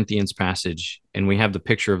 Corinthians passage, and we have the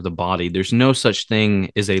picture of the body. There's no such thing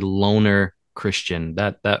as a loner Christian.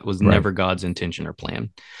 That was never God's intention or plan.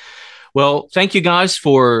 Well, thank you guys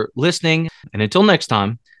for listening. And until next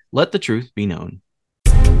time, let the truth be known.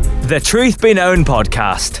 The Truth Be Known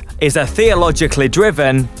podcast is a theologically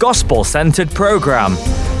driven, gospel-centered program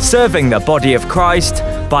serving the body of Christ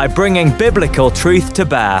by bringing biblical truth to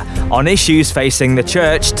bear on issues facing the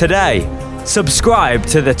church today. Subscribe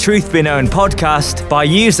to the Truth Be Known podcast by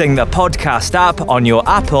using the podcast app on your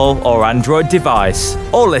Apple or Android device,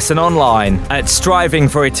 or listen online at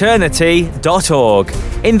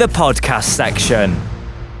strivingforeternity.org in the podcast section.